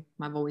disappearing.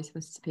 My voice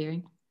was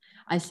disappearing.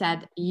 I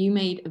said, you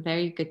made a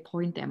very good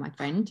point there, my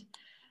friend.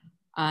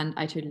 And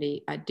I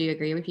do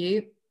agree with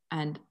you.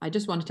 And I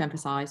just wanted to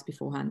emphasize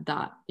beforehand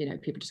that,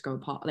 people just go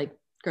apart, like,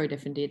 grow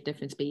differently at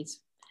different speeds.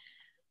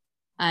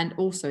 And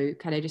also,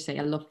 can I just say,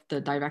 I love the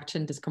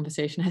direction this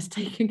conversation has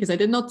taken, because I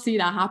did not see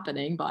that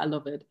happening, but I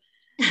love it.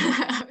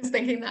 I was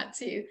thinking that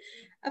too.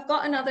 I've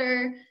got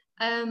another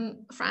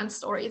France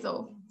story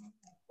though.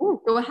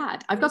 Oh, go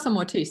ahead. I've got some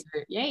more too. So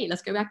yay,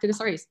 let's go back to the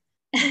stories.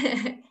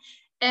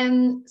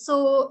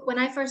 So when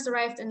I first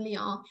arrived in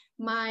Lyon,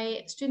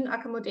 my student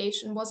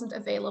accommodation wasn't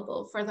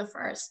available for the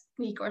first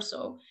week or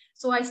so.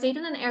 So I stayed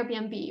in an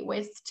Airbnb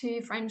with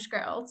two French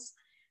girls.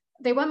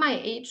 They were my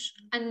age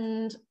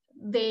and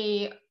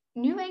they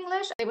knew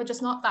English. They were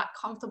just not that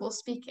comfortable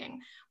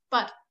speaking.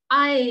 But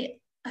I,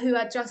 who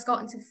had just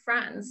gotten to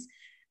France,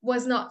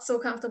 was not so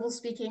comfortable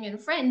speaking in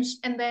French.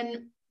 And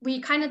then we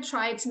kind of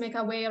tried to make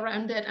our way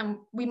around it, and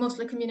we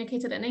mostly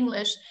communicated in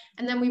English.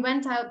 And then we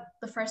went out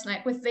the first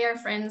night with their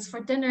friends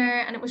for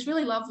dinner, and it was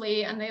really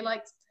lovely. And they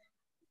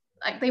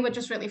were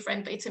just really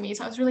friendly to me.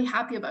 So I was really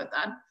happy about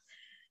that.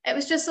 It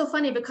was just so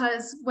funny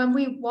because when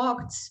we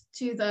walked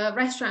to the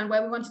restaurant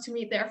where we wanted to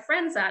meet their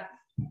friends at,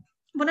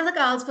 one of the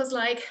girls was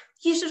like,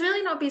 you should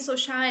really not be so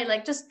shy,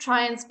 like just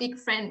try and speak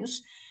French.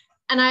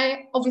 And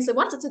I obviously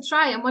wanted to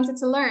try and wanted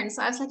to learn.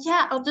 So I was like,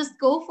 yeah, I'll just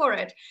go for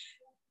it.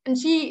 And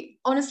she,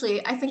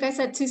 honestly, I think I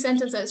said 2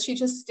 sentences. She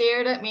just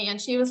stared at me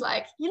and she was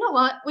like, you know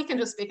what? We can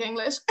just speak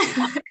English.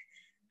 And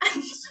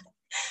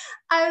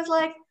I was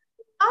like,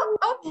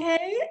 oh,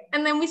 okay.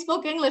 And then we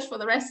spoke English for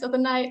the rest of the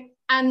night.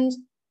 And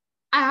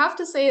I have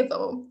to say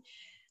though,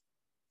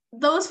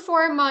 those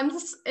 4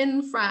 months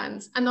in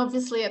France, and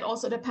obviously it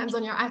also depends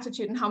on your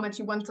attitude and how much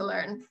you want to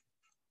learn,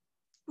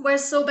 were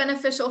so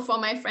beneficial for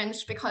my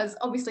French, because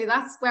obviously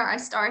that's where I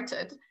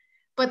started.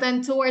 But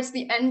then towards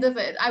the end of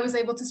it, I was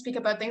able to speak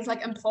about things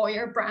like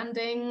employer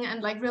branding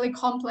and like really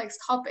complex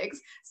topics.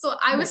 So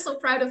I was so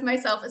proud of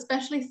myself,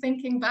 especially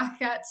thinking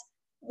back at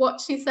what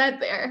she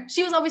said there.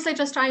 She was obviously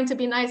just trying to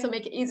be nice and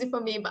make it easy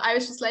for me, but I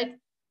was just like,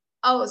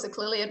 oh, so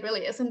clearly it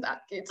really isn't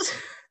that good.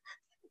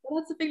 Well,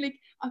 that's the thing, like,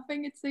 I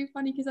think it's so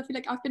funny because I feel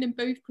like I've been in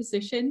both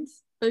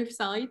positions, both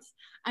sides.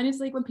 And it's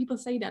like when people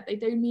say that, they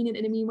don't mean it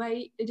in a mean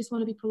way. They just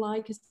want to be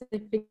polite because they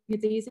think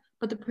it's easy.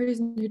 But the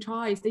person who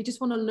tries, they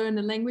just want to learn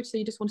the language. So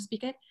you just want to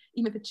speak it,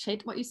 even if it's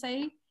shit what you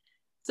say.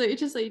 So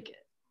it's just like,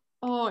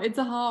 oh, it's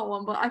a hard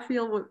one, but I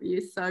feel with you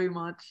so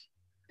much.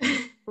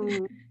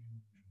 Oh,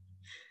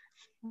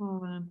 oh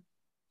man.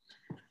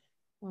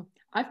 Well,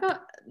 I've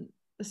got,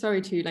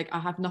 sorry to, like, I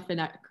have nothing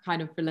that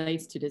kind of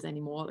relates to this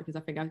anymore because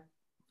I think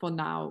for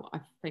now, I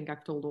think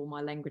I've told all my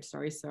language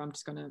stories, so I'm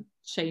just gonna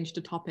change the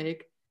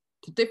topic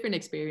to different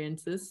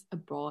experiences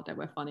abroad that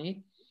were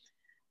funny.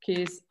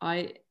 Because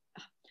I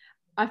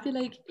feel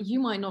like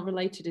you might not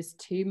relate to this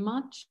too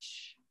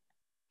much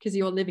because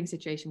your living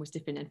situation was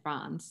different in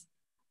France,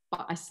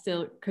 but I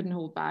still couldn't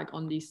hold back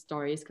on these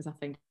stories because I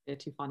think they're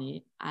too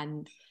funny.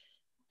 And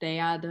they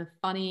are the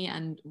funny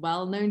and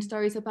well-known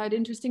stories about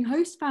interesting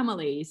host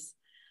families.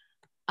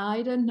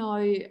 I don't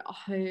know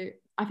how,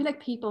 I feel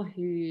like people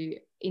who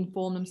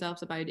inform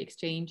themselves about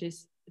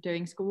exchanges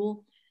during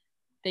school,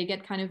 they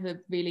get kind of a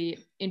really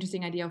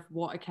interesting idea of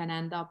what it can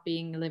end up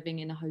being living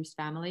in a host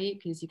family,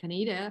 because you can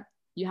either,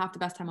 you have the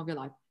best time of your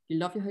life, you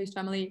love your host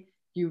family,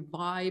 you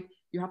vibe,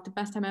 you have the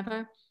best time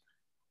ever,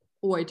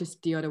 or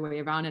just the other way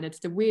around and it's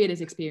the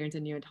weirdest experience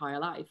in your entire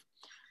life.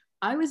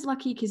 I was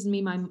lucky because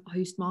me and my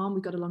host mom,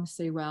 we got along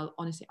so well.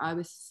 Honestly, I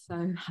was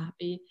so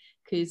happy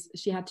because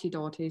she had two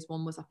daughters.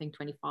 One was, I think,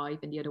 25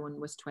 and the other one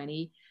was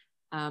 20.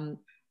 One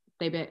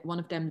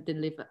of them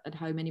didn't live at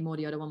home anymore.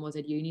 The other one was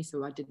at uni,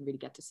 so I didn't really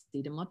get to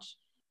see them much.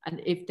 And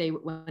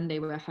when they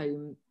were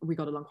home, we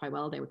got along quite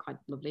well. They were quite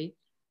lovely.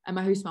 And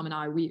my host mom and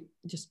I, we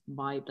just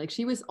vibed. Like,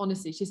 she was,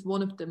 honestly, she's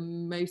one of the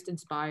most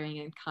inspiring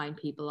and kind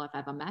people I've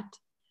ever met.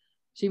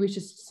 She was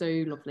just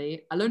so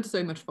lovely. I learned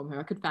so much from her.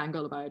 I could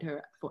fangirl about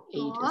her for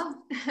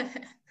ages.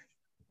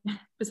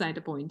 Beside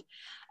the point.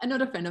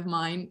 Another friend of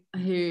mine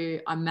who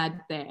I met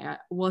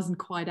there wasn't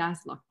quite as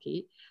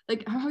lucky.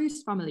 Like, her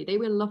host family, they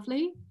were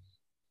lovely.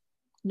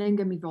 Don't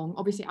get me wrong.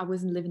 Obviously, I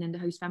wasn't living in the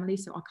host family,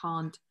 so I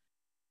can't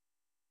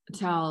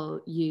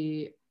tell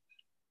you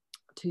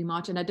too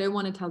much. And I don't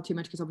want to tell too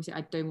much because obviously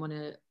I don't want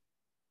to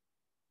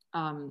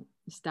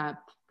step,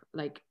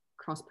 like,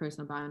 cross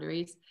personal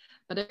boundaries.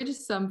 But there are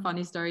just some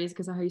funny stories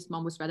because our host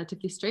mom was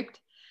relatively strict.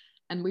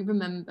 And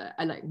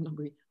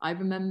I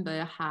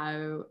remember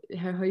how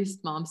her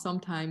host mom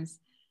sometimes,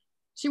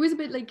 she was a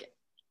bit like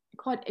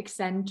quite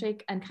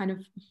eccentric and kind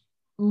of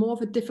more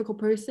of a difficult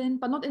person,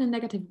 but not in a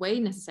negative way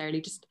necessarily.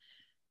 Just,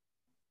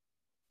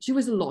 she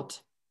was a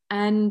lot.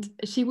 And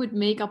she would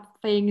make up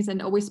things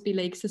and always be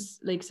like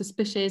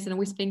suspicious and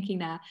always thinking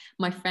that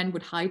my friend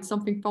would hide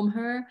something from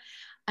her.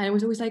 And it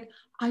was always like,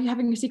 are you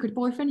having a secret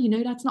boyfriend? You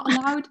know, that's not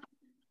allowed.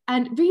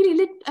 And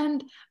really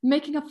and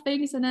making up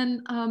things. And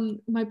then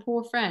my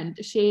poor friend,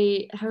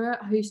 her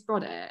host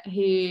brother,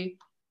 who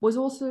was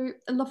also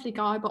a lovely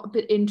guy, but a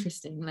bit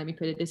interesting, let me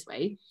put it this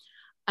way.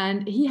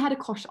 And he had a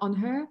crush on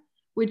her,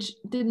 which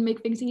didn't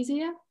make things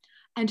easier.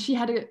 And she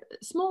had a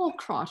small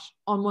crush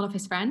on one of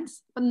his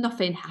friends, but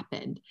nothing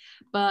happened.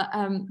 But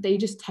they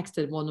just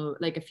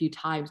texted a few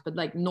times, but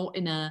like not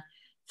in a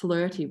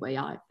flirty way,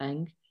 I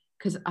think.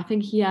 Because I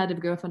think he had a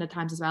girlfriend at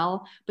times as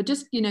well, but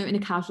just, in a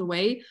casual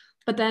way.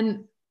 But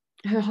then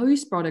her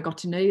host brother got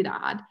to know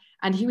that,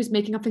 and he was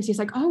making up things. He's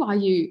like, oh, are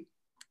you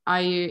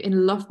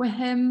in love with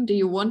him? Do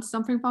you want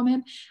something from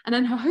him? And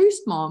then her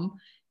host mom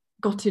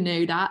got to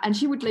know that, and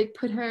she would like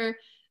put her,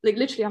 like,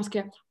 literally ask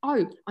her,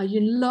 oh, are you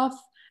in love?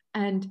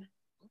 And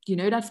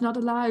that's not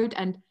allowed.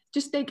 And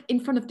just like in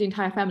front of the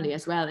entire family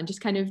as well, and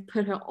just kind of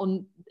put her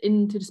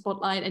into the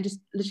spotlight and just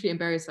literally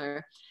embarrass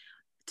her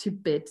to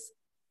bits.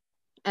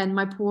 And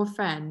my poor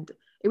friend,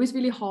 it was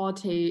really hard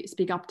to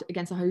speak up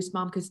against the host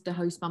mom because the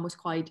host mom was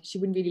she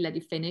wouldn't really let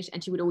you finish,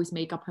 and she would always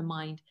make up her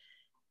mind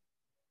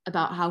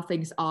about how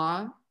things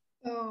are.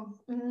 Oh.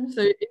 Mm-hmm.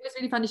 So it was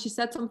really funny. She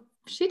said some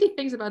shitty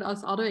things about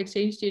us other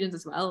exchange students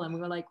as well, and we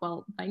were like,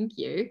 well, thank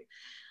you.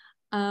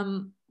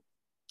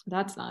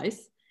 That's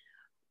nice.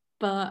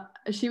 But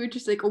she would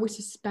just like always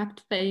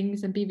suspect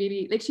things and be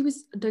really like, she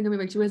was, don't get me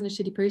wrong, she wasn't a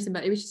shitty person,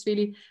 but it was just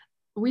really,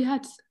 we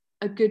had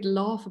a good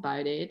laugh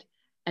about it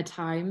at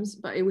times,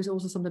 but it was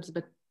also sometimes a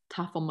bit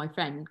tough on my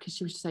friend because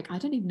she was just like, I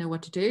don't even know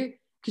what to do,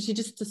 because she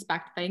just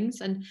suspect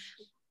things, and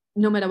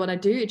no matter what I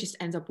do, it just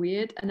ends up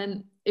weird. And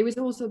then it was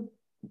also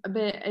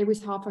it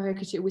was hard for her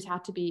because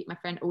my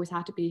friend always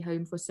had to be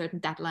home for certain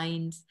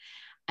deadlines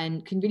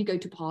and couldn't really go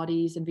to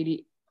parties and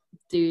really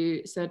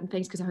do certain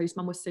things because her host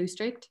mom was so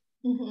strict.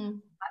 Mm-hmm.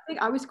 I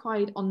think I was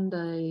quite on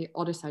the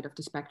other side of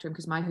the spectrum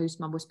because my host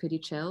mom was pretty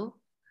chill.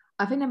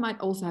 I think that might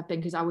also have been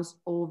because I was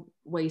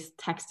always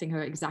texting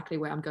her exactly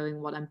where I'm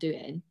going, what I'm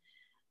doing.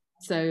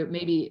 So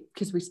maybe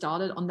because we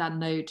started on that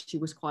note, she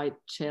was quite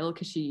chill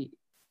because she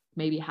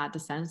maybe had the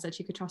sense that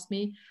she could trust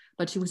me.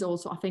 But she was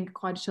also, I think,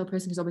 quite a chill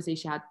person, because obviously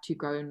she had 2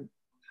 grown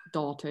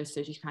daughters,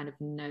 so she kind of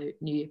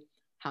knew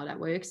how that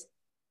works.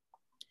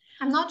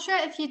 I'm not sure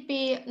if you'd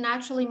be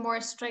naturally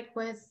more strict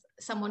with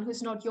someone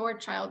who's not your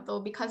child, though,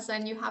 because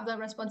then you have the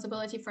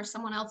responsibility for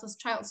someone else's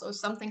child. So if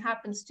something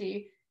happens to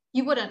you,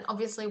 you wouldn't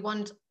obviously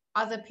want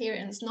other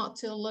parents not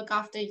to look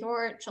after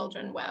your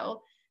children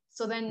well.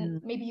 So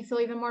then maybe you feel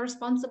even more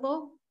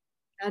responsible.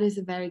 That is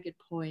a very good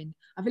point.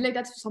 I feel like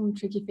that's some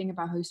tricky thing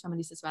about host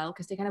families as well,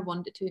 because they kind of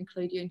wanted to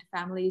include you into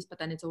families, but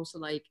then it's also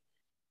like,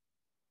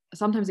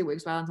 sometimes it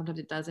works well and sometimes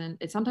it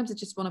doesn't. Sometimes it's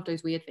just one of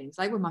those weird things.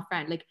 Like with my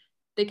friend, like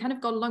they kind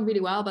of got along really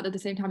well, but at the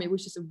same time, it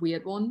was just a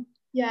weird one.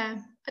 Yeah.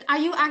 Are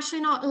you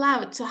actually not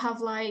allowed to have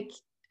like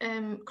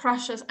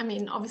crushes? I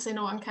mean, obviously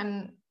no one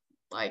can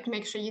like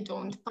make sure you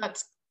don't,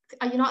 but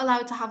are you not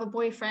allowed to have a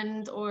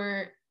boyfriend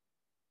or?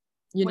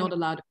 You're not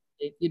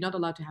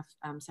allowed to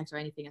have sex or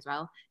anything as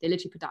well. They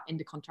literally put that in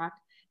the contract.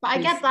 But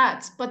I get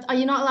that, but are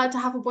you not allowed to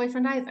have a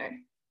boyfriend either?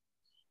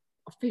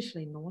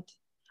 Officially not.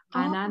 Oh.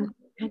 And then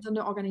it depends on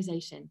the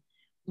organization.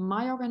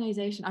 My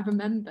organization, I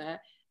remember,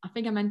 I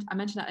think I mentioned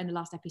that in the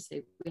last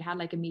episode. We had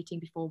like a meeting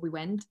before we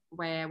went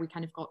where we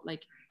kind of got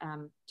like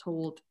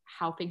told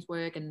how things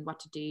work and what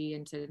to do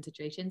in certain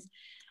situations.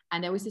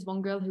 And there was this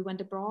one girl who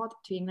went abroad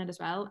to England as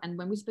well. And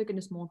when we spoke in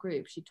a small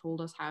group, she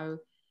told us how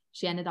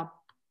she ended up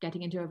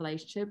getting into a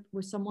relationship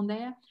with someone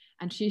there.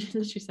 And she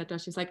said to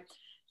us, she's like,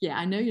 yeah,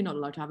 I know you're not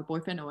allowed to have a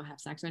boyfriend or have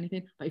sex or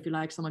anything, but if you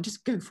like someone,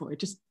 just go for it.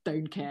 Just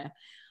don't care.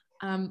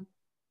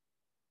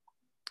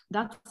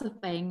 That's the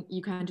thing.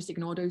 You can't just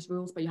ignore those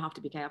rules, but you have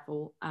to be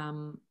careful.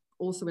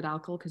 Also with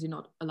alcohol, because you're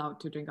not allowed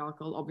to drink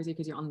alcohol, obviously,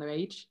 because you're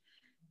underage.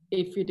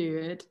 If you do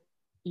it,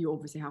 you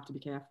obviously have to be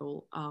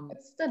careful.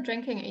 What's the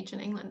drinking age in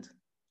England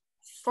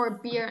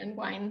for beer and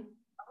wine?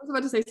 I was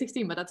about to say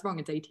 16, but that's wrong.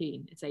 It's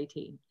 18. It's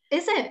 18.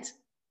 Is it?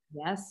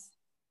 Yes.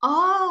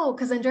 Oh,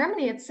 because in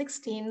Germany it's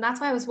 16.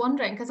 That's why I was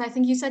wondering, because I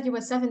think you said you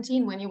were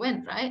 17 when you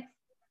went, right?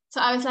 So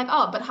I was like,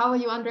 oh, but how are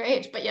you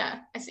underage? But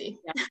yeah, I see.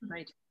 Yeah,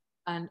 right.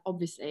 And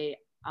obviously,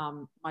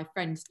 my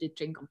friends did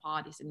drink on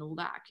parties and all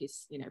that,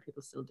 because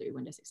people still do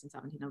when they're 16,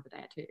 17 over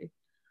there too.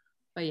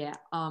 But yeah,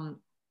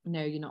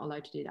 no, you're not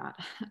allowed to do that.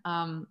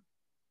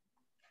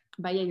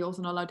 But yeah, you're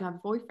also not allowed to have a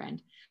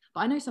boyfriend.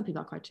 But I know some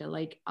people are quite chill.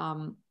 Like,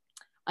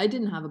 I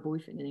didn't have a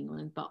boyfriend in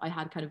England, but I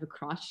had kind of a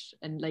crush,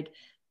 and like,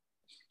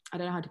 I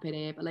don't know how to put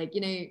it, but like,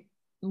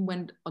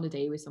 went on a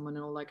date with someone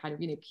and all that kind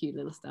of, cute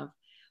little stuff.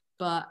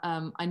 But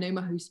I know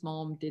my host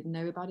mom did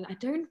know about it. I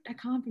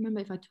can't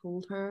remember if I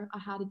told her I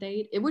had a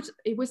date. It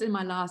was in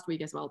my last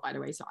week as well, by the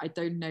way. So I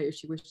don't know if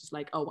she was just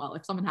like, oh, well,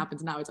 if something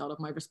happens now, it's out of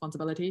my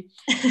responsibility.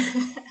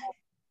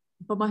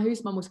 But my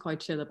host mom was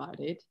quite chill about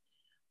it.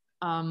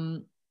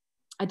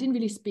 I didn't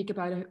really speak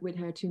about it with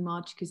her too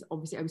much, because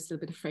obviously I was still a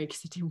bit afraid,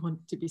 because I didn't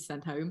want to be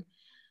sent home.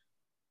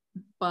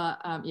 But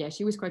yeah,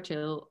 she was quite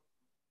chill.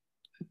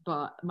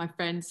 But my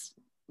friend's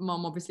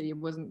mom obviously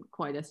wasn't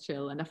quite as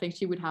chill, and I think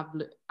she would have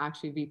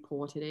actually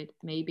reported it,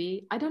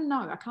 maybe. I don't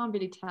know, I can't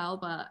really tell,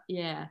 but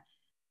yeah.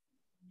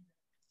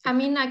 I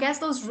mean, I guess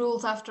those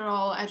rules, after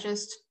all, are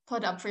just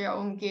put up for your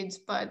own good,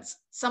 but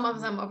some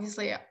of them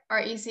obviously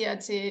are easier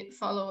to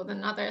follow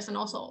than others, and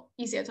also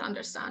easier to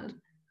understand.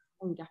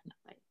 Oh,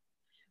 definitely.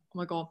 Oh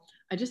my god,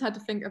 I just had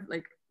to think of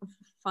like a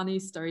funny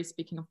story,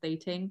 speaking of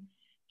dating,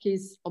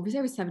 because obviously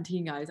I was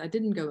 17, guys. I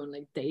didn't go on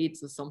like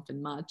dates or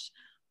something much,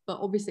 but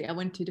obviously I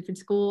went to a different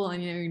school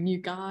and new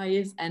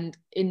guys. And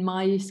in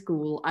my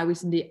school, I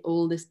was in the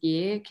oldest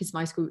year, because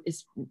my school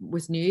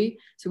was new,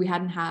 so we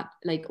hadn't had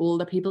like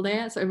older people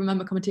there. So I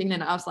remember coming to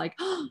England and I was like,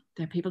 oh,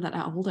 there are people that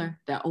are older,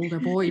 they're older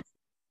boys.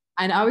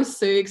 And I was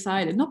so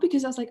excited, not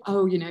because I was like,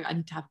 oh, I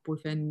need to have a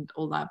boyfriend,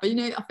 all that, but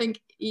I think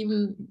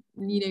even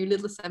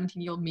little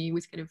 17-year-old me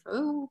was kind of,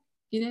 oh,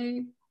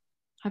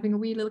 having a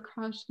wee little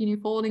crush,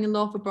 falling in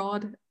love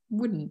abroad.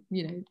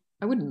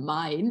 I wouldn't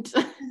mind.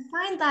 I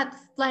find that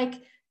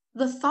like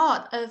the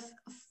thought of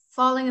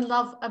falling in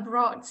love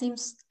abroad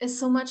is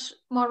so much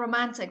more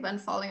romantic than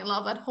falling in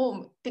love at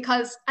home,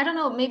 because I don't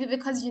know, maybe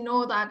because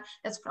that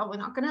it's probably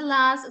not going to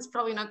last, it's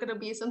probably not going to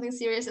be something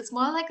serious. It's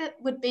more like it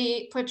would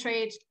be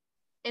portrayed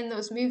in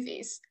those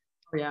movies.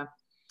 Oh, yeah.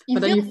 You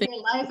feel like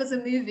your life is a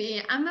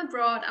movie. I'm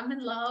abroad, I'm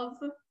in love.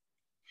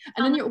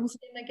 And then you're also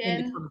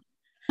again.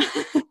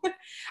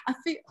 I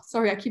feel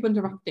sorry, I keep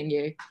interrupting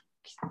you.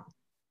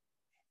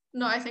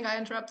 No, I think I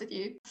interrupted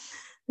you.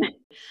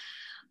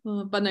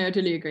 But no, I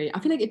totally agree. I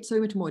feel like it's so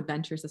much more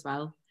adventurous as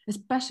well,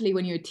 especially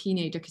when you're a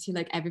teenager, because you're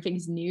like,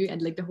 everything's new,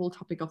 and like the whole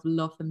topic of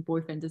love and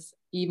boyfriend is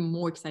even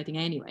more exciting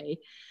anyway.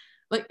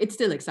 Like, it's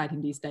still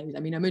exciting these days. I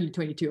mean, I'm only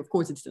 22, of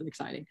course it's still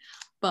exciting,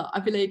 but I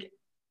feel like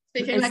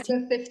speaking like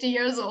we're 50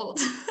 years old.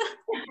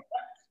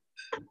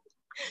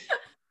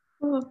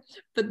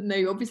 But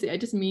no, obviously I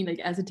just mean like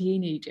as a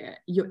teenager,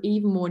 you're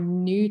even more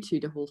new to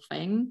the whole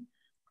thing,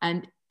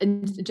 and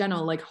in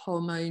general, like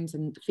hormones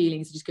and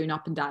feelings are just going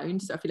up and down.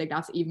 So I feel like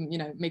that's even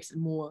makes it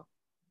more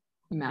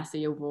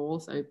messy overall.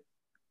 So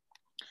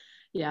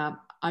yeah,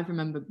 I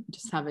remember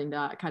just having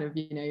that kind of,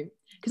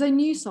 because I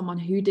knew someone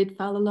who did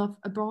fell in love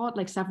abroad,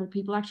 like several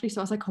people actually.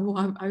 So I was like,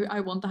 oh, I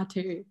want that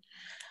too.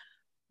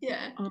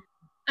 Yeah.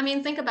 I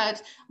mean, think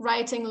about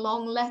writing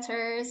long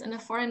letters in a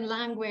foreign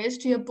language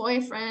to your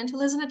boyfriend who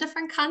lives in a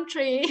different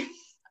country.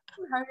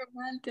 How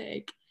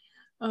romantic.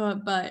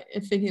 But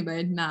thinking about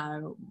it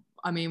now,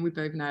 I mean, we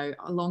both know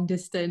a long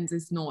distance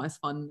is not as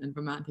fun and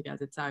romantic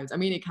as it sounds. I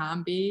mean, it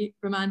can be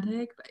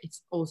romantic, but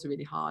it's also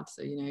really hard.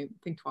 So,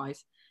 think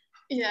twice.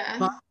 Yeah.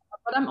 But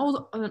I'm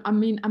also,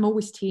 I'm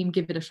always team,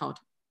 give it a shot.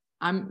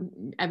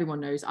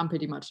 Everyone knows I'm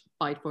pretty much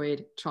fight for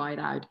it, try it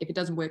out. If it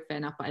doesn't work, fair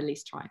enough, but at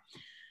least try.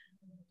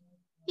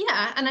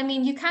 Yeah, and I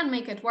mean, you can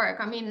make it work.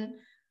 I mean,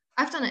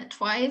 I've done it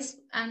twice,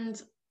 and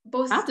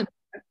both.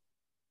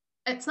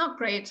 It's not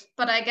great,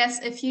 but I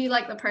guess if you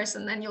like the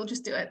person, then you'll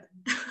just do it.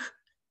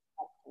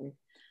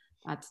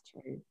 That's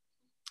true.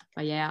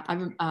 But yeah,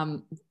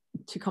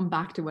 to come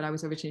back to what I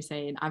was originally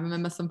saying, I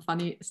remember some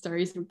funny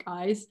stories with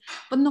guys,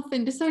 but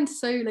nothing. This sounds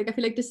so I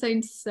feel like this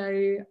sounds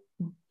so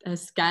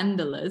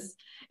scandalous.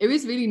 It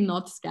was really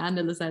not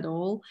scandalous at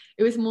all.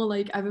 It was more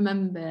like, I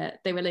remember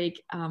they were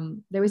like,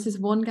 there was this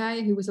one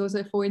guy who was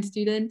also a foreign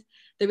student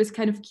that was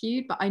kind of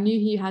cute, but I knew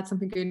he had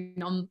something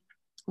going on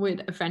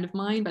with a friend of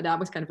mine, but that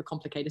was kind of a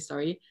complicated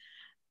story.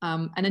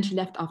 And then she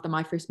left after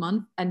my first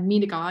month, and me,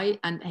 the guy,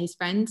 and his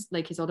friends,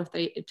 like his other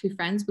two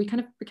friends, we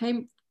kind of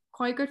became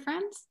quite good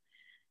friends.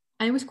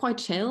 And it was quite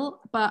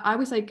chill, but I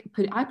was like,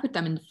 I put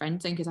them in the friend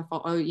zone because I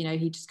thought, oh,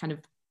 he just kind of,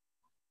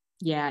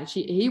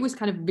 he was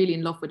kind of really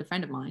in love with a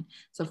friend of mine.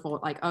 So I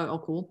thought like,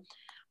 oh, cool.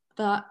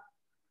 But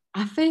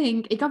I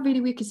think it got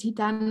really weird because he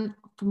then,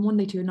 from one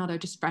day to another,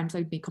 just friend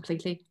zoned me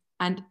completely.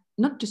 And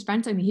not just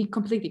friend zoned me, he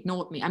completely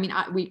ignored me. I mean,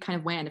 we kind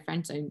of were in a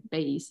friend zone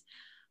base,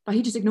 but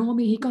he just ignored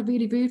me. He got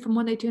really rude from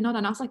one day to another.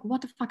 And I was like,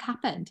 what the fuck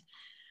happened?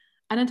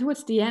 And then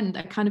towards the end,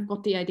 I kind of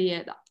got the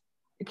idea that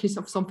because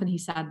of something he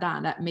said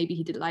that maybe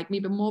he did like me,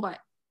 but more, but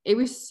it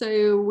was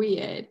so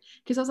weird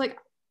because I was like,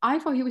 I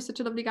thought he was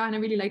such a lovely guy and I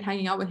really liked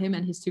hanging out with him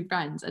and his two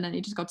friends. And then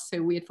it just got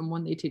so weird from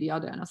one day to the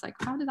other. And I was like,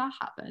 how did that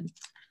happen?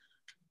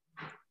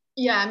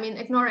 Yeah, I mean,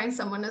 ignoring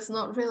someone is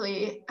not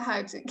really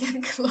how to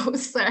get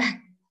closer.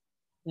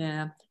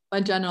 Yeah. But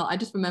in general, I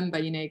just remember,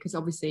 because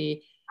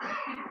obviously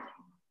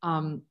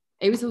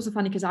it was also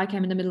funny because I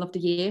came in the middle of the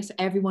year. So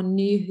everyone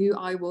knew who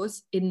I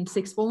was in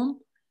sixth form,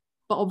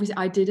 but obviously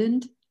I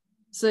didn't.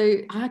 So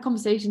I had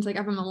conversations, like I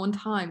remember one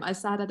time I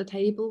sat at a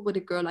table with a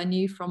girl I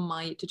knew from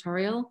my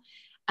tutorial,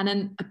 and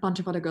then a bunch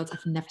of other girls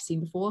I've never seen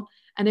before.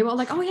 And they were all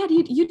like, oh yeah,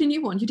 you the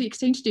new one, you the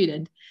exchange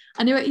student.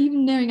 And they were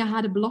even knowing I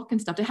had a block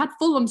and stuff. They had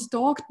full on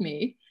stalked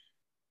me.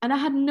 And I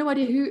had no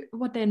idea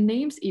what their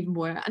names even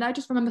were. And I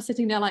just remember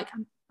sitting there like,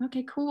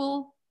 okay,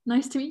 cool.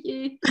 Nice to meet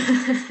you.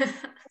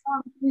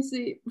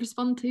 Obviously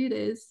respond to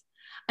this.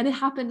 And it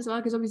happened as well,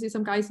 because obviously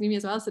some guys knew me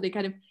as well. So they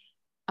kind of,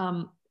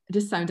 it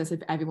just sounds as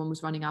if everyone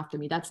was running after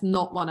me. That's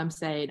not what I'm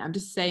saying. I'm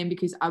just saying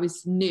because I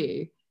was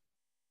new.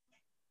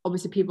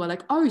 Obviously people are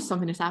like, oh,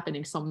 something is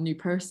happening, some new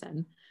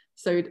person.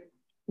 So,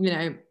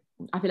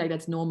 I feel like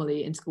that's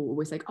normally in school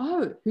always like,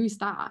 oh, who's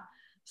that?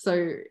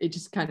 So it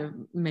just kind of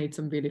made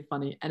some really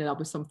funny, ended up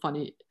with some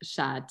funny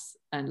chats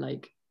and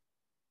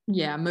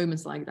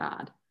moments like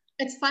that.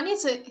 It's funny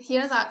to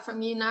hear that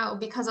from you now,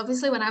 because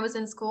obviously when I was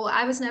in school,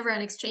 I was never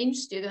an exchange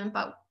student,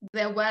 but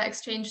there were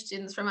exchange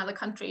students from other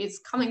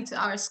countries coming to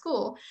our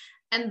school.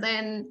 And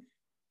then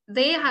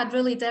they had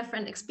really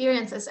different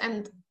experiences.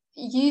 And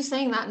you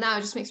saying that now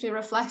just makes me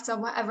reflect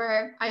on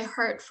whatever I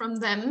heard from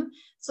them.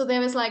 So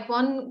there was like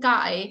one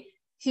guy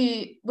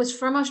who was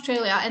from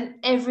Australia and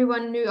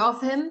everyone knew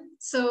of him.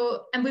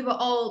 So, and we were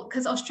all,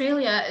 because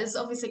Australia is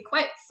obviously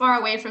quite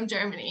far away from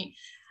Germany.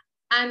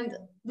 And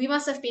we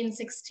must have been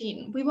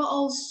 16. We were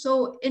all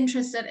so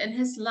interested in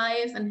his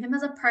life and him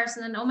as a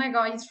person. And oh my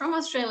God, he's from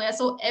Australia.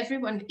 So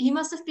he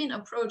must have been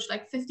approached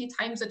like 50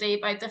 times a day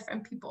by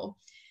different people.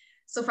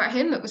 So for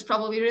him, it was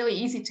probably really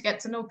easy to get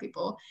to know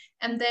people.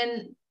 And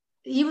then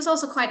he was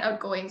also quite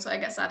outgoing. So I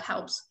guess that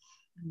helps.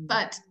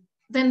 But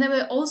then there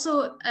were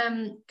also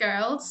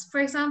girls, for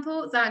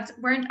example, that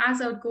weren't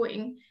as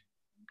outgoing.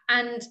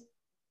 And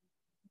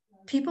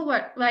people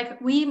were like,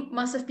 we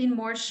must have been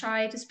more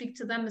shy to speak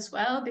to them as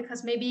well,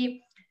 because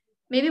maybe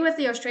with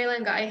the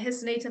Australian guy,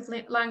 his native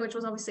language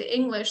was obviously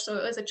English, so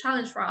it was a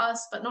challenge for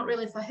us, but not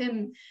really for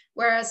him.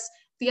 Whereas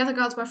the other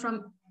girls were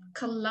from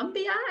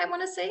Colombia, I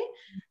want to say.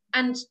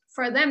 And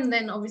for them,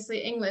 then obviously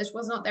English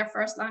was not their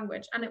first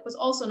language, and it was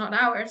also not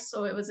ours.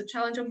 So it was a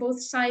challenge on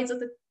both sides of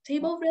the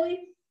table, really.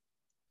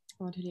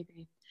 Oh, I totally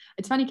agree.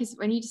 It's funny because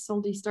when you just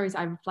told these stories,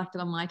 I reflected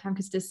on my time,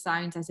 because this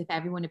sounds as if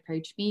everyone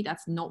approached me.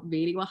 That's not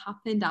really what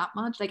happened that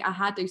much. Like I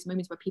had those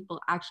moments where people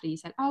actually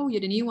said, oh,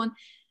 you're the new one.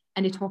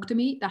 And they talked to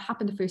me. That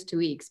happened the first 2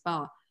 weeks.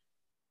 But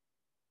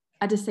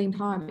at the same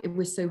time, it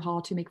was so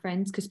hard to make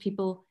friends because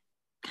people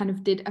kind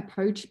of did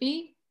approach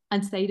me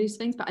and say those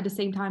things. But at the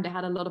same time, they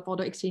had a lot of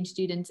other exchange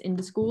students in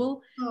the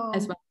school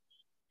as well.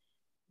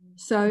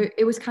 So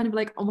it was kind of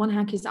like, on one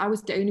hand, because I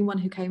was the only one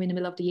who came in the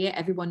middle of the year,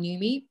 everyone knew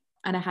me.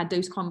 And I had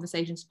those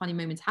conversations, funny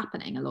moments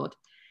happening a lot.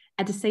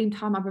 At the same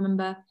time, I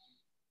remember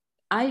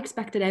I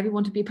expected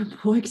everyone to be a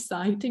bit more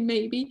exciting,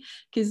 maybe,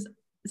 because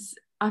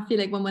I feel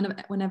like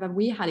whenever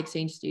we had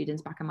exchange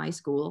students back in my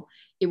school,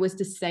 it was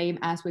the same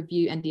as with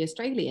you and the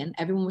Australian.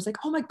 Everyone was like,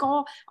 oh my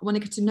God, I want to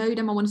get to know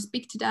them. I want to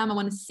speak to them. I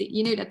want to see,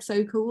 you know, that's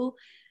so cool.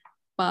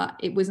 But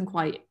it wasn't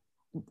quite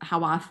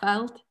how I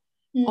felt.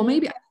 Or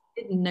maybe I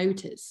didn't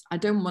notice. I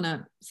don't want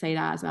to say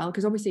that as well,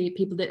 because obviously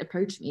people did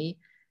approach me,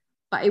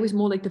 but it was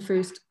more like the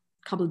first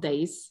couple of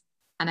days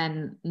and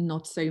then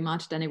not so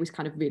much. Then it was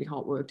kind of really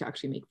hard work to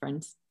actually make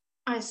friends.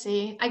 I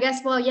see. I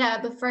guess, well,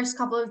 yeah, the first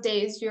couple of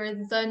days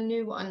you're the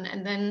new one,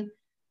 and then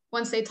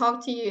once they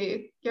talk to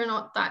you, you're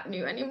not that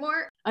new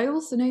anymore. I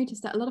also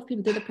noticed that a lot of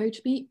people did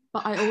approach me,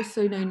 but I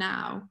also know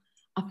now,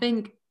 I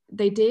think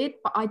they did,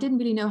 but I didn't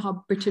really know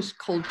how British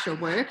culture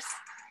works.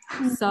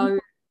 So,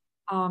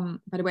 by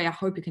the way, I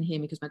hope you can hear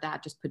me because my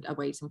dad just put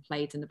away some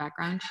plates in the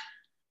background.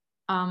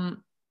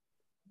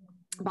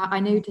 But I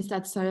noticed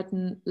that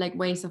certain like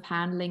ways of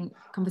handling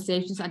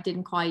conversations I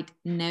didn't quite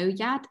know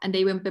yet, and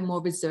they were a bit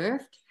more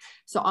reserved.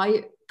 So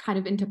I kind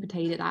of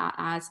interpreted that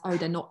as, oh,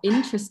 they're not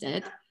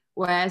interested.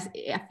 Whereas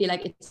I feel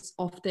like it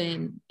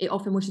often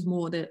wishes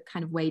more the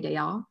kind of way they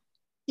are.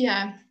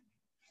 Yeah.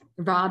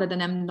 Rather than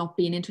them not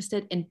being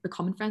interested in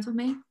becoming friends with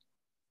me.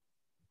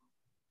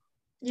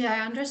 Yeah,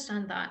 I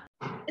understand that.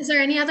 Is there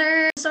any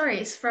other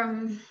stories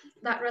from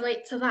that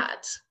relate to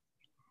that?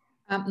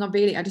 Not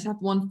really. I just have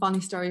one funny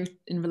story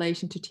in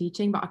relation to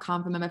teaching, but I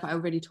can't remember if I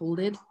already told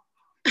it.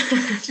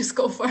 Just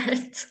go for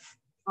it.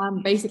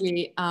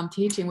 Basically,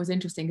 teaching was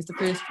interesting because the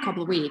first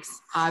couple of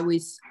weeks I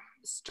was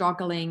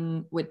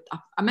struggling with,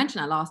 I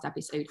mentioned that last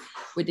episode,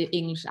 with the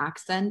English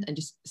accent and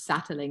just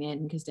settling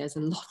in, because there's a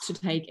lot to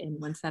take in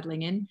when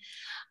settling in.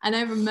 And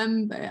I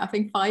remember, I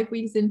think 5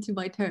 weeks into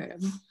my term,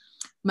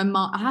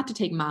 I had to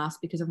take maths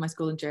because of my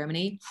school in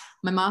Germany.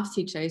 My maths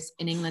teachers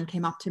in England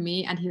came up to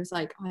me and he was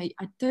like, I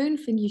don't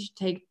think you should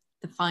take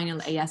the final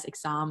AS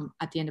exam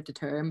at the end of the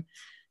term,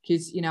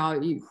 because, you know,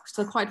 you're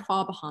still quite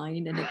far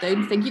behind and I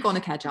don't think you're going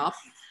to catch up.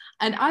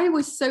 And I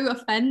was so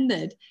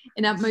offended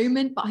in that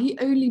moment, but he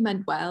only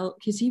meant well,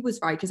 because he was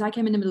right, because I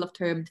came in the middle of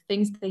term,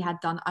 things they had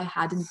done, I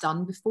hadn't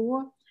done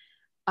before.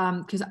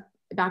 Because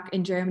back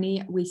in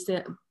Germany, we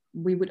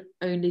would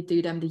only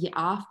do them the year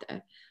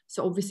after.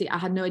 So obviously I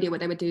had no idea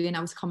what they were doing.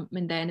 I was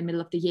coming there in the middle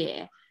of the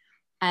year.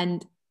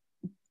 And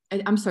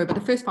I'm sorry, but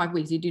the first 5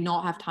 weeks, you do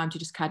not have time to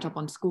just catch up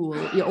on school.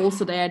 You're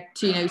also there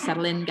to, you know,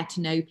 settle in, get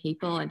to know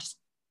people and just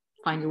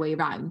find your way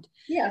around.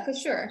 Yeah, for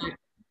sure.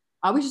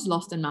 I was just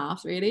lost in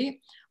maths,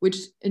 really, which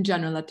in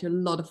general led to a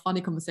lot of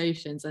funny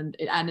conversations, and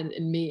it ended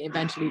in me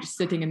eventually just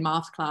sitting in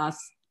maths class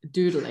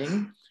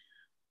doodling.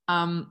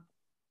 But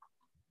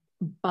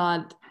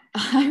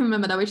I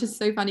remember that was just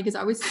so funny because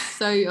I was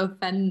so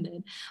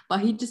offended,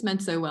 but he just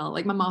meant so well.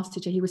 Like my maths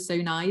teacher, he was so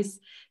nice,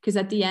 because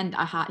at the end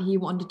he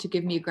wanted to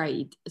give me a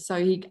grade.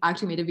 So he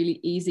actually made a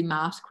really easy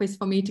maths quiz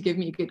for me to give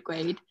me a good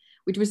grade,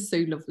 which was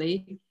so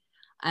lovely.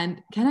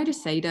 And can I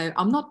just say though,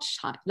 I'm not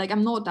shy, like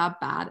I'm not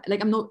that bad. Like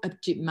I'm not a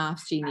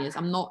maths genius.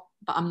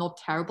 But I'm not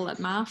terrible at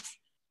maths.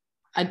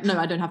 I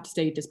don't have to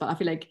state this, but I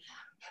feel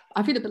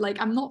a bit like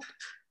I'm not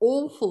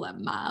awful at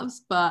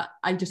maths, but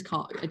I just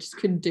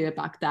couldn't do it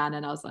back then.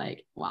 And I was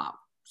like, wow,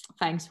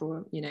 thanks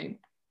for, you know,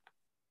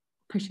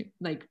 pushing,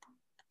 like,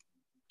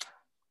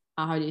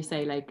 how do you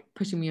say, like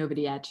pushing me over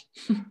the edge.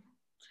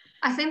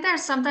 I think there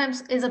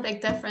sometimes is a big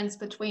difference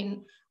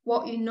between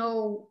what you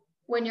know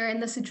when you're in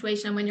the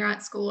situation and when you're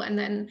at school, and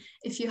then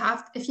if you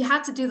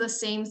had to do the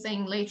same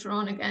thing later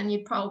on again,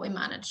 you'd probably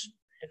manage.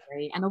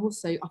 And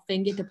also I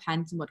think it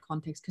depends on what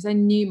context, because I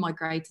knew my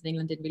grades in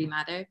England didn't really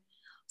matter.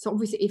 So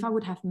obviously if I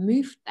would have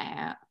moved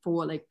there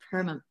for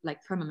permanent,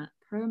 can't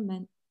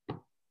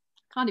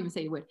even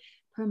say the word,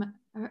 oh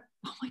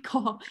my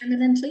God.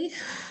 Permanently.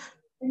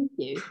 Thank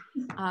you.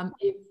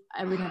 If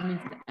I would have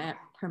moved there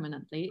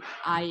permanently,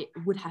 I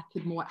would have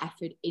put more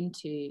effort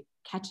into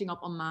catching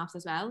up on maths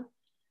as well.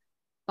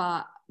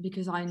 But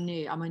because I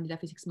knew I'm only there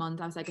for 6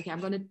 months, I was like, okay,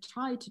 I'm going to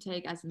try to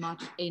take as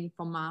much in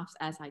from maths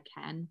as I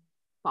can,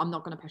 but I'm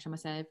not going to pressure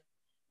myself.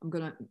 I'm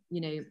going to,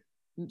 you know,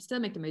 still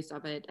make the most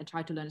of it and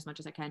try to learn as much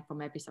as I can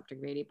from every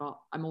subject, really. But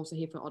I'm also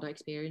here for other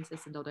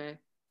experiences and other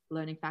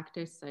learning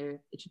factors, so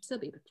it should still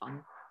be a bit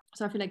fun.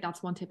 So I feel like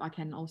that's one tip I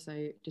can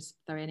also just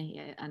throw in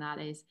here, and that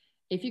is,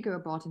 if you go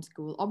abroad in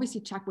school,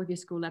 obviously check with your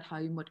school at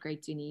home what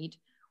grades you need,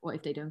 or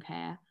if they don't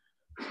care.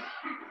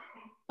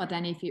 But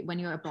then when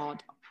you're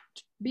abroad,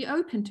 be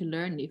open to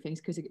learn new things,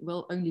 because it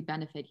will only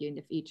benefit you in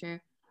the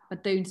future.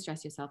 But don't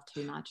stress yourself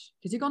too much,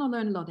 because you're going to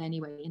learn a lot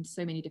anyway, in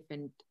so many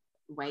different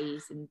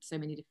ways and so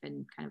many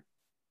different kind of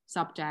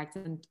subjects,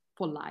 and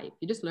for life.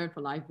 You just learn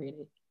for life,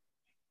 really.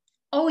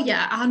 Oh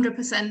yeah,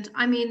 100%.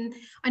 I mean,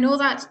 I know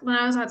that when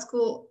I was at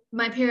school,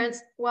 my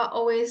parents were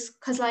always,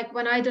 because like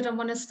when I didn't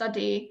want to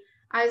study,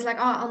 I was like,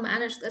 oh, I'll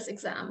manage this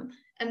exam.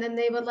 And then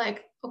they would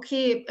like,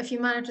 okay, if you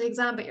manage the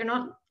exam, but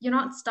you're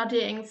not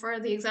studying for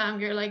the exam,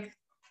 you're like,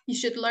 you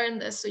should learn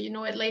this so you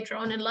know it later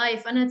on in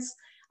life. And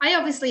I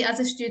obviously as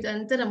a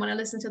student didn't want to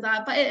listen to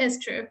that, but it is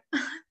true.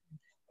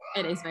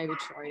 It is very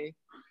true.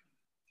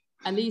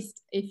 At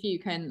least if you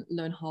can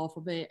learn half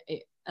of it,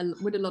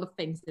 with a lot of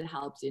things that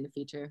helps you in the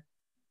future.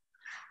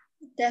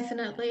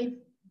 Definitely.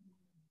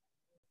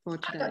 For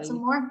today. I've got some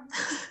more.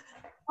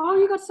 Oh,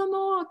 you got some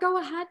more? Go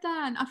ahead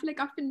then. I feel like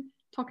I've been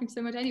talking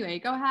so much anyway.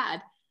 Go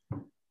ahead.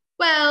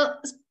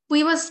 Well,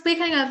 we were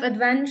speaking of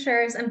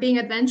adventures and being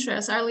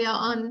adventurous earlier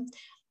on.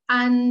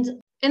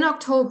 And in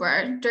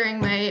October, during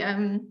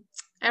my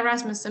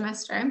Erasmus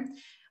semester,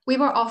 we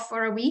were off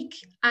for a week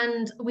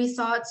and we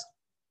thought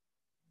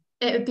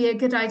it would be a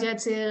good idea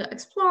to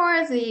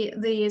explore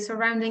the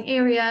surrounding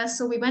area.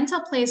 So we went to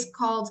a place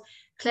called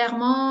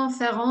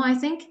Clermont-Ferrand, I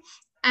think.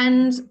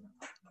 And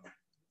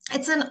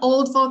it's an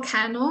old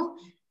volcano.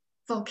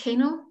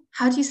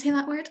 How do you say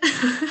that word?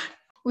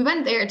 We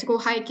went there to go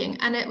hiking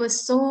and it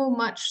was so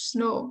much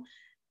snow.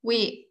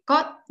 We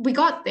got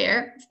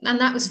there and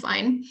that was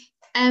fine.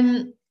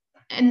 And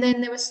then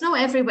there was snow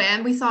everywhere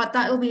and we thought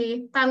that'll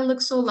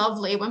look so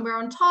lovely when we're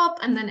on top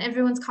and then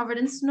everyone's covered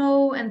in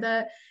snow and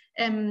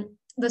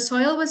the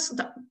soil was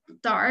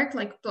dark,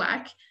 like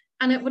black,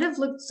 and it would have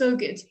looked so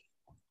good.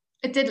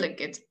 It did look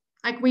good.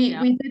 Like we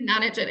did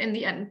manage it in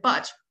the end,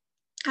 but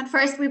at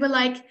first we were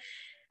like,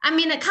 I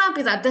mean, it can't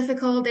be that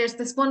difficult. There's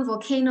this one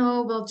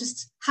volcano. We'll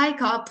just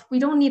hike up. We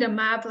don't need a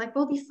map. Like,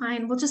 we'll be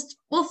fine.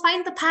 We'll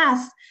find the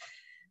path.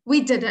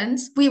 We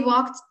didn't.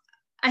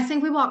 I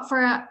think we walked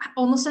for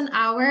almost an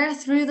hour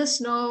through the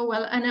snow.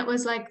 And it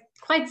was like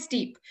quite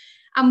steep.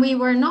 And we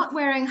were not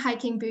wearing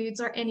hiking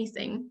boots or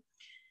anything.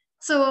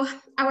 So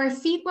our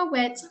feet were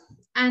wet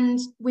and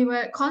we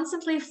were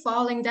constantly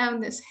falling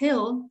down this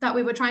hill that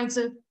we were trying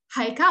to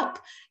hike up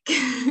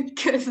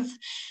because,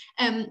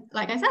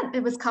 like I said,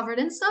 it was covered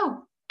in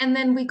snow. And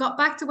then we got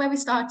back to where we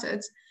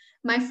started.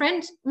 My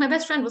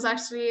best friend was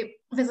actually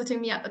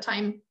visiting me at the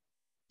time.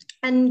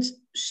 And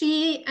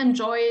she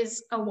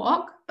enjoys a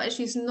walk, but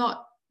she's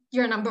not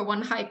your number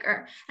one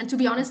hiker. And to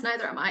be honest,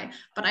 neither am I.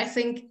 But I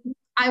think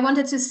I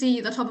wanted to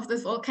see the top of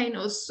this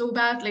volcano so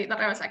badly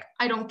that I was like,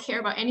 I don't care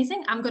about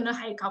anything. I'm going to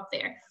hike up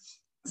there.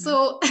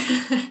 So,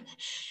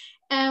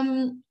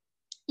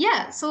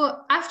 so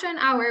after an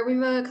hour, we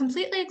were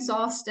completely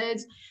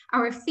exhausted.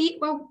 Our feet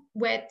were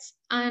wet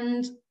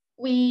and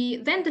we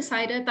then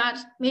decided that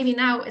maybe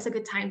now is a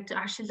good time to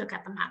actually look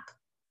at the map.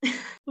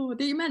 Oh,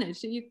 did you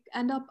manage? Did you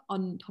end up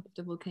on top of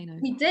the volcano?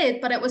 We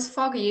did, but it was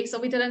foggy, so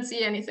we didn't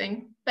see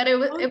anything. But it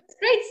was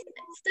great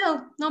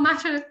still, no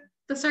matter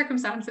the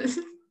circumstances.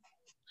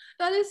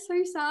 That is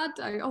so sad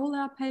though. All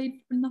that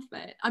paid for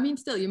nothing. I mean,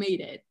 still you made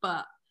it,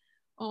 but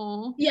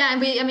oh. Yeah, and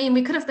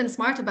we could have been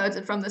smart about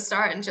it from the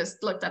start and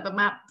just looked at the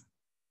map.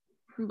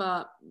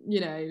 But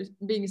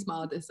being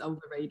smart is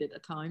overrated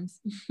at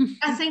times.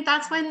 I think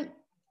that's when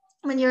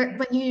I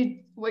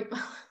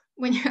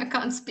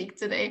can't speak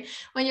today,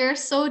 when you're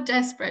so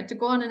desperate to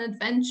go on an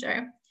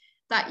adventure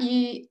that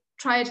you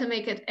try to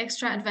make it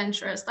extra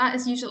adventurous, that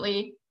is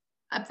usually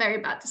a very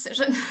bad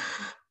decision.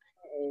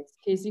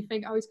 Because you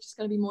think, it's just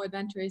going to be more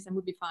adventurous and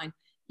we'll be fine.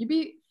 You'll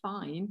be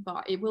fine,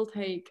 but it will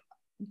take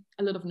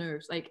a lot of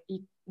nerves. Like,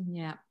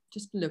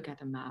 just look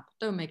at a map.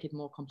 Don't make it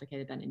more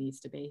complicated than it needs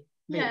to be.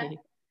 Really. Yeah.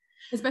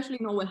 Especially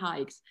not with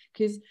hikes,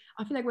 because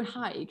I feel like with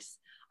hikes,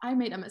 I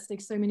made a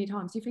mistake so many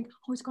times. You think,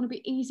 it's going to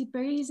be easy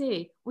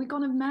breezy. We're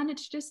going to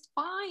manage just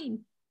fine.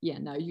 Yeah,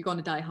 no, you're going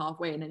to die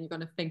halfway and then you're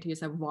going to think to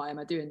yourself, why am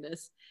I doing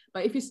this?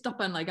 But if you're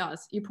stubborn like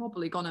us, you're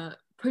probably going to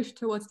push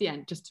towards the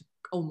end just to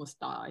almost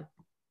die.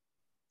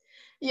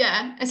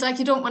 Yeah, it's like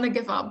you don't want to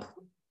give up.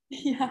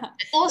 Yeah.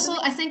 Also,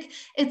 I think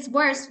it's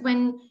worse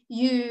when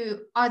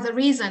you are the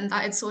reason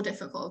that it's so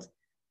difficult.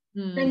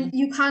 Then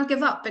you can't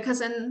give up, because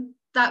then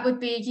that would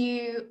be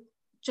you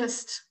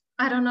just,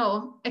 I don't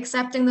know,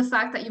 accepting the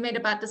fact that you made a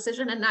bad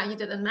decision and now you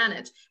didn't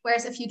manage.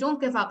 Whereas if you don't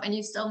give up and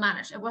you still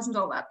manage, it wasn't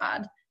all that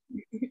bad.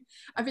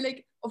 I feel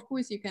like, of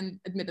course, you can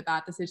admit a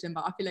bad decision,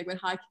 but I feel like with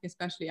hiking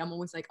especially, I'm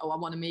always like, I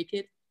want to make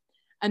it.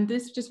 And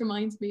this just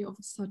reminds me of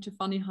such a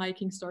funny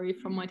hiking story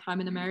from my time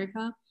in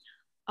America.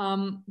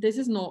 This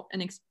is not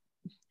it's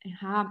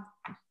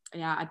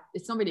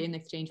not really an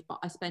exchange, but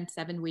I spent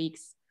 7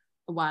 weeks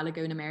a while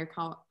ago in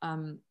America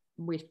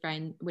with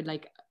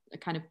like a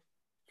kind of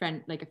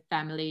friend, like a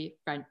family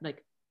friend,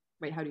 like,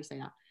 wait, how do you say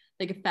that?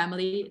 Like a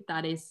family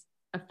that is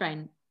a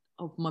friend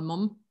of my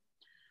mom.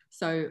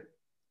 So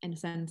in a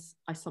sense,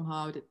 I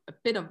somehow did a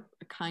bit of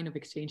a kind of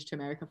exchange to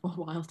America for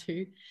a while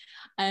too.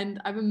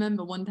 And I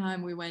remember one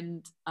time we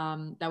went,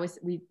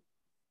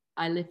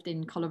 I lived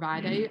in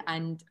Colorado,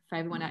 and for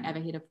everyone I ever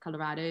heard of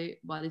Colorado,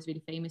 what is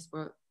really famous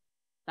for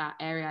that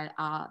area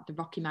are the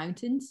Rocky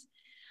Mountains.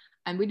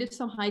 And we did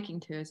some hiking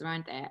tours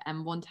around there.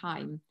 And one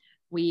time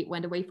we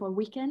went away for a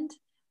weekend,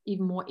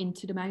 even more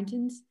into the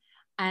mountains.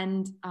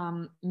 And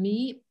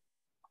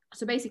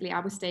so basically I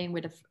was staying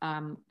with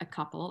a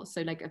couple,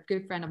 so like a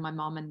good friend of my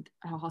mom and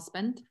her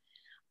husband.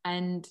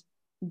 And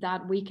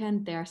that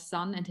weekend their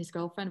son and his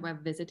girlfriend were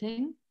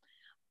visiting,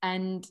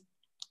 and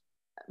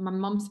my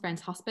mom's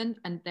friend's husband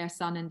and their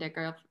son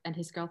and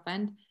his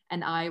girlfriend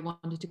and I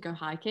wanted to go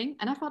hiking.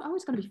 And I thought,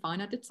 it's going to be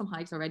fine. I did some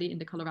hikes already in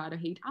the Colorado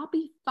heat. I'll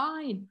be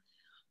fine.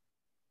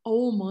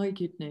 Oh my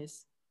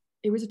goodness.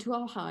 It was a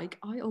 2-hour hike.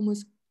 I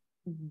almost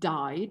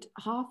died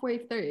halfway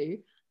through.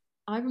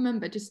 I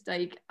remember just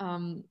like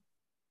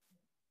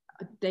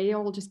they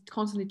all just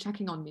constantly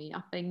checking on me.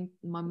 I think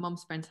my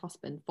mom's friend's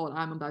husband thought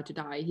I'm about to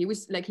die. He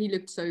was like, he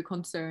looked so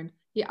concerned.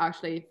 I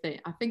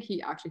think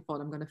he actually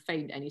thought I'm going to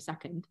faint any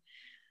second.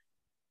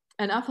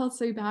 And I felt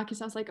so bad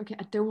because I was like, okay,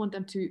 I don't want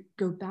them to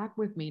go back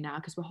with me now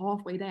because we're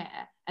halfway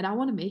there and I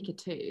want to make it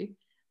too.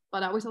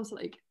 But I was also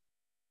like,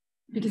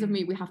 because of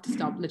me, we have to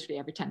stop literally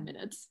every 10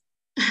 minutes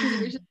because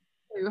it was just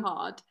so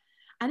hard.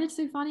 And it's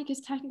so funny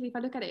because technically, if I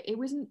look at it, it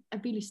wasn't a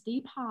really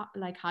steep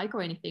like hike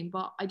or anything,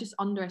 but I just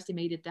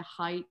underestimated the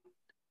height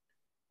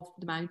of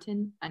the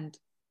mountain. And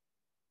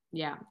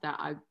yeah, that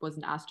I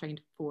wasn't as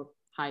trained for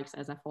hikes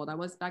as I thought I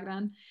was back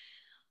then.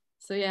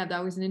 So yeah,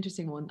 that was an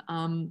interesting one.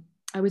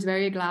 I was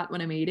very glad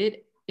when I made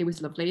it. It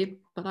was lovely,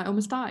 but I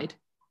almost died.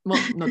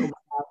 Well, not almost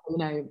died, you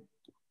know,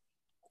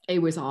 it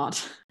was hard.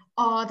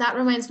 Oh, that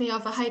reminds me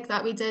of a hike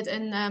that we did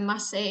in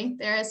Marseille.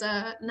 There is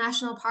a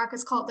national park,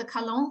 it's called the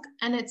Calanque,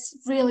 and it's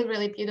really,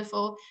 really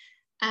beautiful.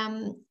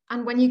 And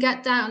when you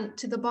get down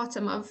to the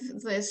bottom of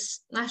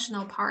this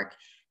national park,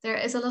 there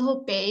is a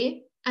little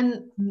bay,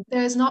 and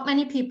there's not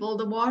many people.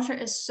 The water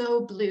is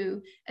so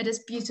blue. It is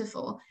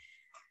beautiful.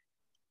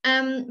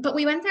 But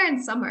we went there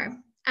in summer,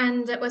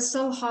 and it was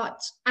so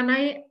hot. And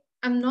I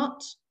am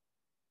not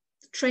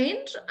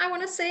trained, I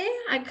want to say.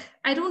 Like,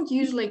 I don't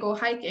usually go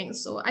hiking,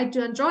 so I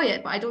do enjoy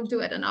it, but I don't do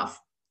it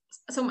enough.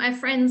 So my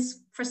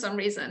friends, for some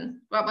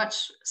reason, were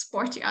much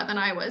sportier than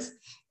I was.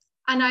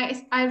 And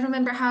I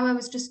remember how I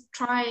was just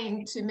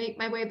trying to make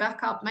my way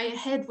back up. My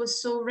head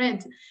was so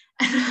red.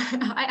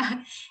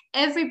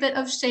 Every bit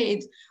of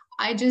shade,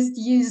 I just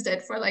used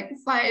it for like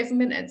 5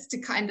 minutes to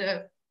kind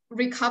of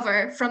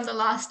recover from the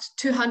last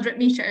 200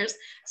 meters.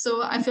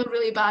 So I feel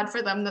really bad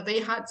for them that they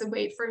had to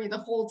wait for me the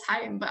whole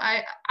time. But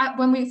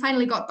when we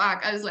finally got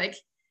back, I was like,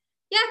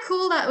 yeah,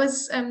 cool. That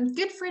was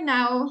good for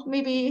now.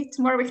 Maybe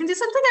tomorrow we can do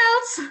something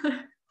else.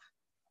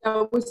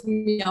 That was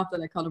me after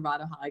the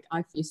Colorado hike.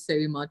 I feel so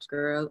much,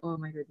 girl. Oh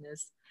my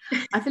goodness.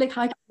 I feel like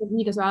hiking with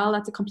me as well.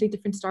 That's a complete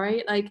different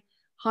story. Like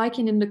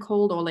hiking in the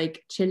cold or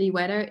like chilly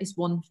weather is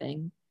one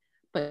thing,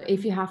 but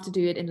if you have to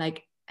do it in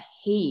like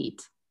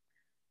heat,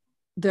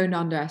 don't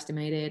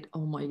underestimate it.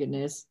 Oh my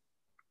goodness.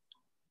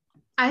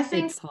 I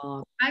think It's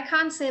hard. I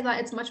can't say that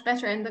it's much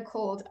better in the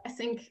cold. I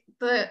think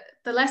the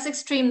less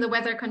extreme the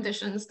weather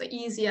conditions, the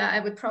easier I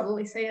would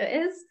probably say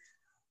it is.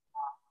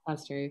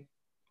 That's true.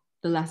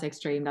 The less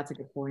extreme, that's a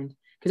good point.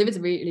 Because if it's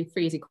really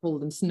freezing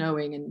cold and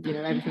snowing and you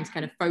know everything's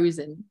kind of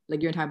frozen,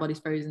 like your entire body's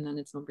frozen, then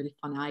it's not really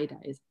fun either,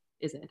 is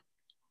it?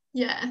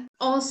 Yeah.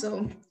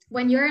 Also,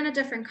 when you're in a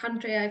different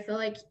country, I feel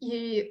like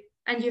you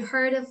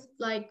heard of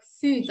like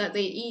food that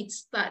they eat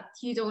that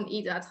you don't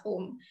eat at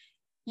home.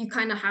 You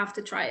kind of have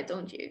to try it,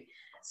 don't you?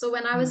 So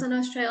when I was in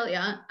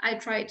Australia, I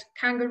tried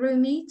kangaroo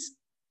meat,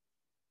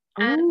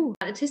 and Oh,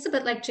 it tastes a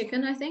bit like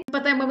chicken, I think.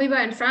 But then when we were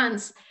in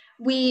France,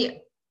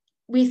 we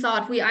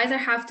thought we either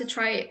have to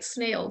try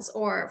snails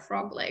or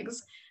frog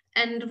legs.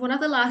 And one of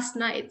the last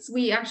nights,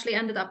 we actually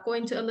ended up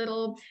going to a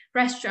little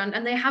restaurant,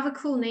 and they have a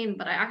cool name,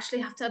 but I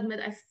actually have to admit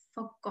I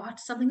forgot,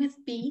 something with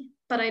B,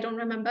 but I don't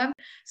remember.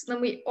 So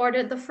then we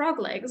ordered the frog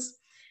legs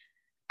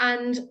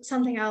and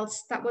something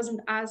else that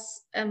wasn't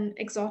as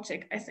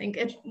exotic, I think.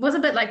 It was a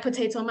bit like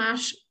potato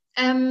mash.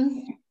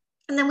 And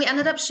then we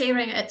ended up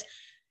sharing it.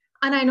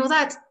 And I know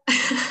that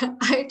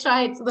I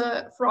tried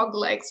the frog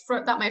legs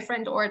that my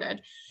friend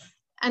ordered.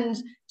 And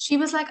she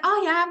was like,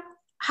 oh yeah,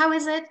 how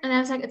is it? And I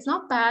was like, it's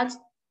not bad.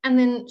 And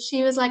then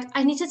she was like,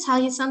 I need to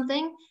tell you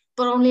something,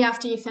 but only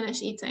after you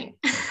finish eating.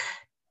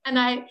 And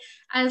I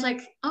was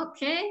like,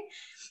 okay.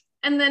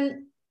 And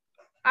then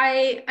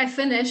I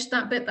finished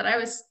that bit that I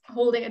was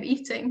holding and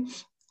eating.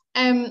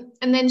 And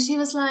then she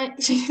was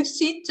like,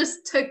 she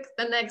just took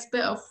the next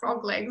bit of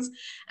frog legs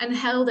and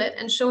held it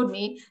and showed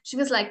me. She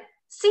was like,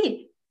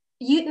 see,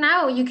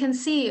 you can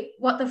see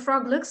what the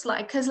frog looks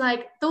like, because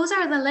like those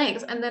are the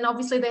legs, and then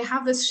obviously they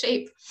have this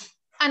shape.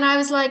 And I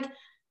was like,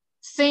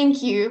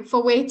 thank you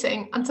for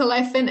waiting until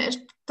I finished,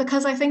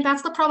 because I think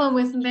that's the problem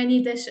with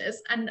many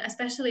dishes, and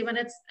especially when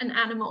it's an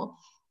animal.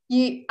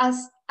 You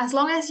as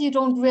long as you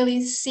don't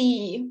really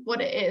see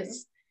what it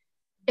is,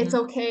 it's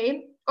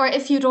okay. Or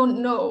if you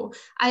don't know,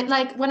 I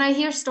like when I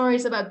hear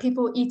stories about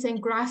people eating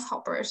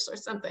grasshoppers or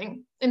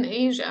something in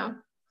Asia.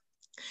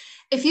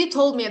 If you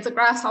told me it's a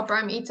grasshopper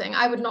I'm eating,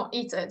 I would not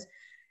eat it.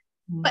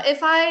 But if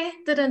I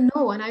didn't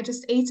know and I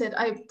just ate it,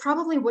 I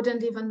probably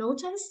wouldn't even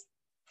notice.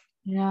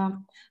 yeah.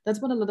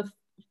 That's what a lot of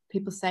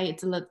people say.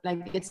 It's a lot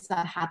like it's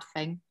that hat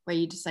thing where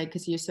you just like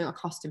because you're so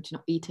accustomed to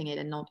not eating it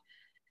and not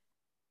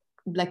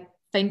like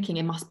thinking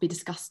it must be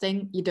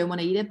disgusting, you don't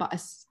want to eat it, but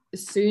as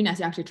soon as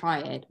you actually try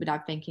it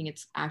without thinking,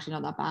 it's actually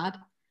not that bad.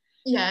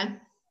 Yeah.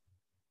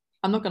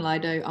 I'm not gonna lie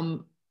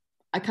though,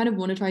 I kind of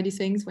want to try these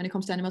things when it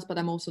comes to animals, but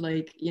I'm also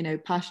like, you know,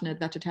 passionate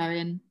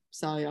vegetarian,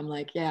 so I'm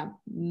like, yeah,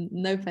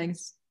 no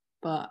thanks.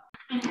 But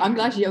I'm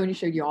glad she only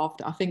showed you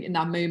after. I think in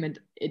that moment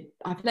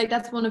I feel like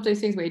that's one of those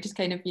things where it just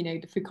kind of, you know,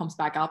 the food comes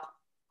back up.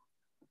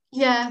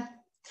 Yeah.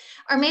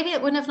 Or maybe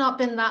it wouldn't have not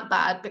been that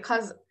bad,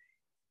 because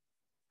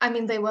I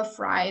mean, they were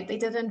fried. They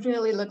didn't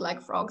really look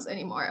like frogs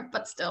anymore,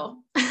 but still.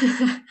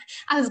 I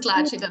was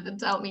glad she didn't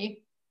tell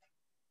me.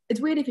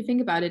 It's weird if you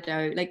think about it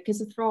though, like,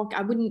 because a frog,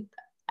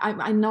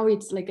 I know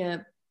it's like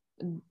a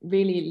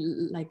really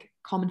like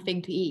common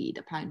thing to eat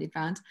apparently in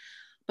France,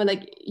 but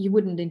like you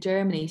wouldn't in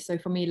Germany. So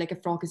for me, like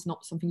a frog is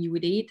not something you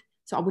would eat.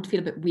 So I would feel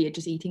a bit weird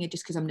just eating it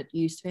just because I'm not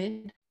used to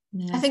it.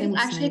 Yeah, I think same it's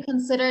with actually snake.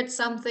 considered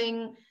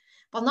something,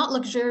 well, not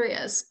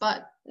luxurious,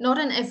 but not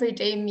an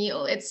everyday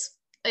meal. It's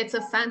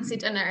a fancy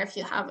dinner if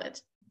you have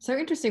it. So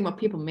interesting what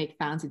people make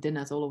fancy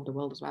dinners all over the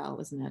world as well,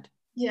 isn't it?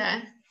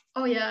 Yeah.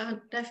 Oh yeah,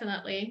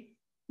 definitely.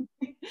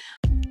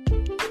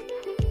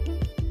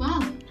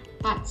 Well,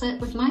 that's it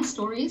with my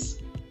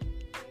stories.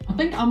 I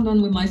think I'm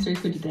done with my stories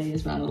for today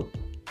as well.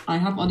 I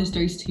have other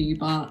stories too,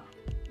 but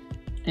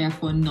they are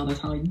for another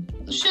time.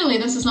 Surely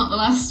this is not the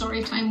last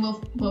story time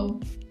we'll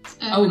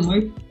Oh,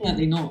 most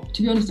definitely not.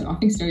 To be honest, I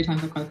think story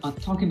times are quite fun.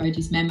 Talking about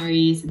these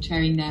memories and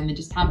sharing them and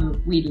just having a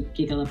wee little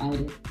giggle about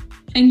it.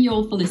 Thank you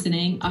all for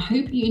listening. I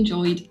hope you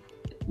enjoyed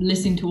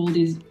listening to all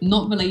these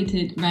not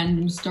related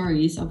random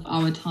stories of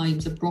our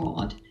times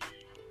abroad.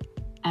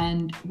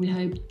 And we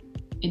hope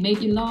it made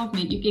you laugh,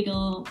 made you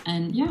giggle,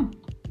 and yeah.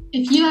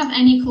 If you have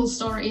any cool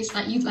stories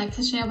that you'd like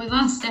to share with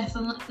us,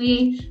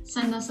 definitely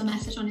send us a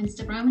message on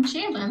Instagram and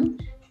share them.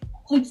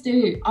 Please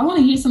do. I want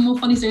to hear some more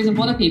funny stories of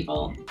other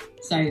people.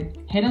 So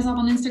hit us up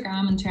on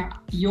Instagram and share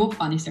your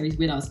funny stories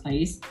with us,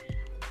 please.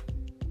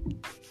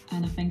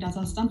 And I think that's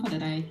us done for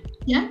today.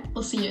 Yeah,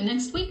 we'll see you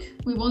next week.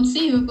 We won't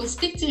see you, we'll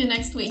speak to you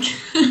next week.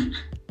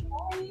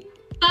 Bye.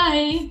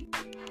 Bye.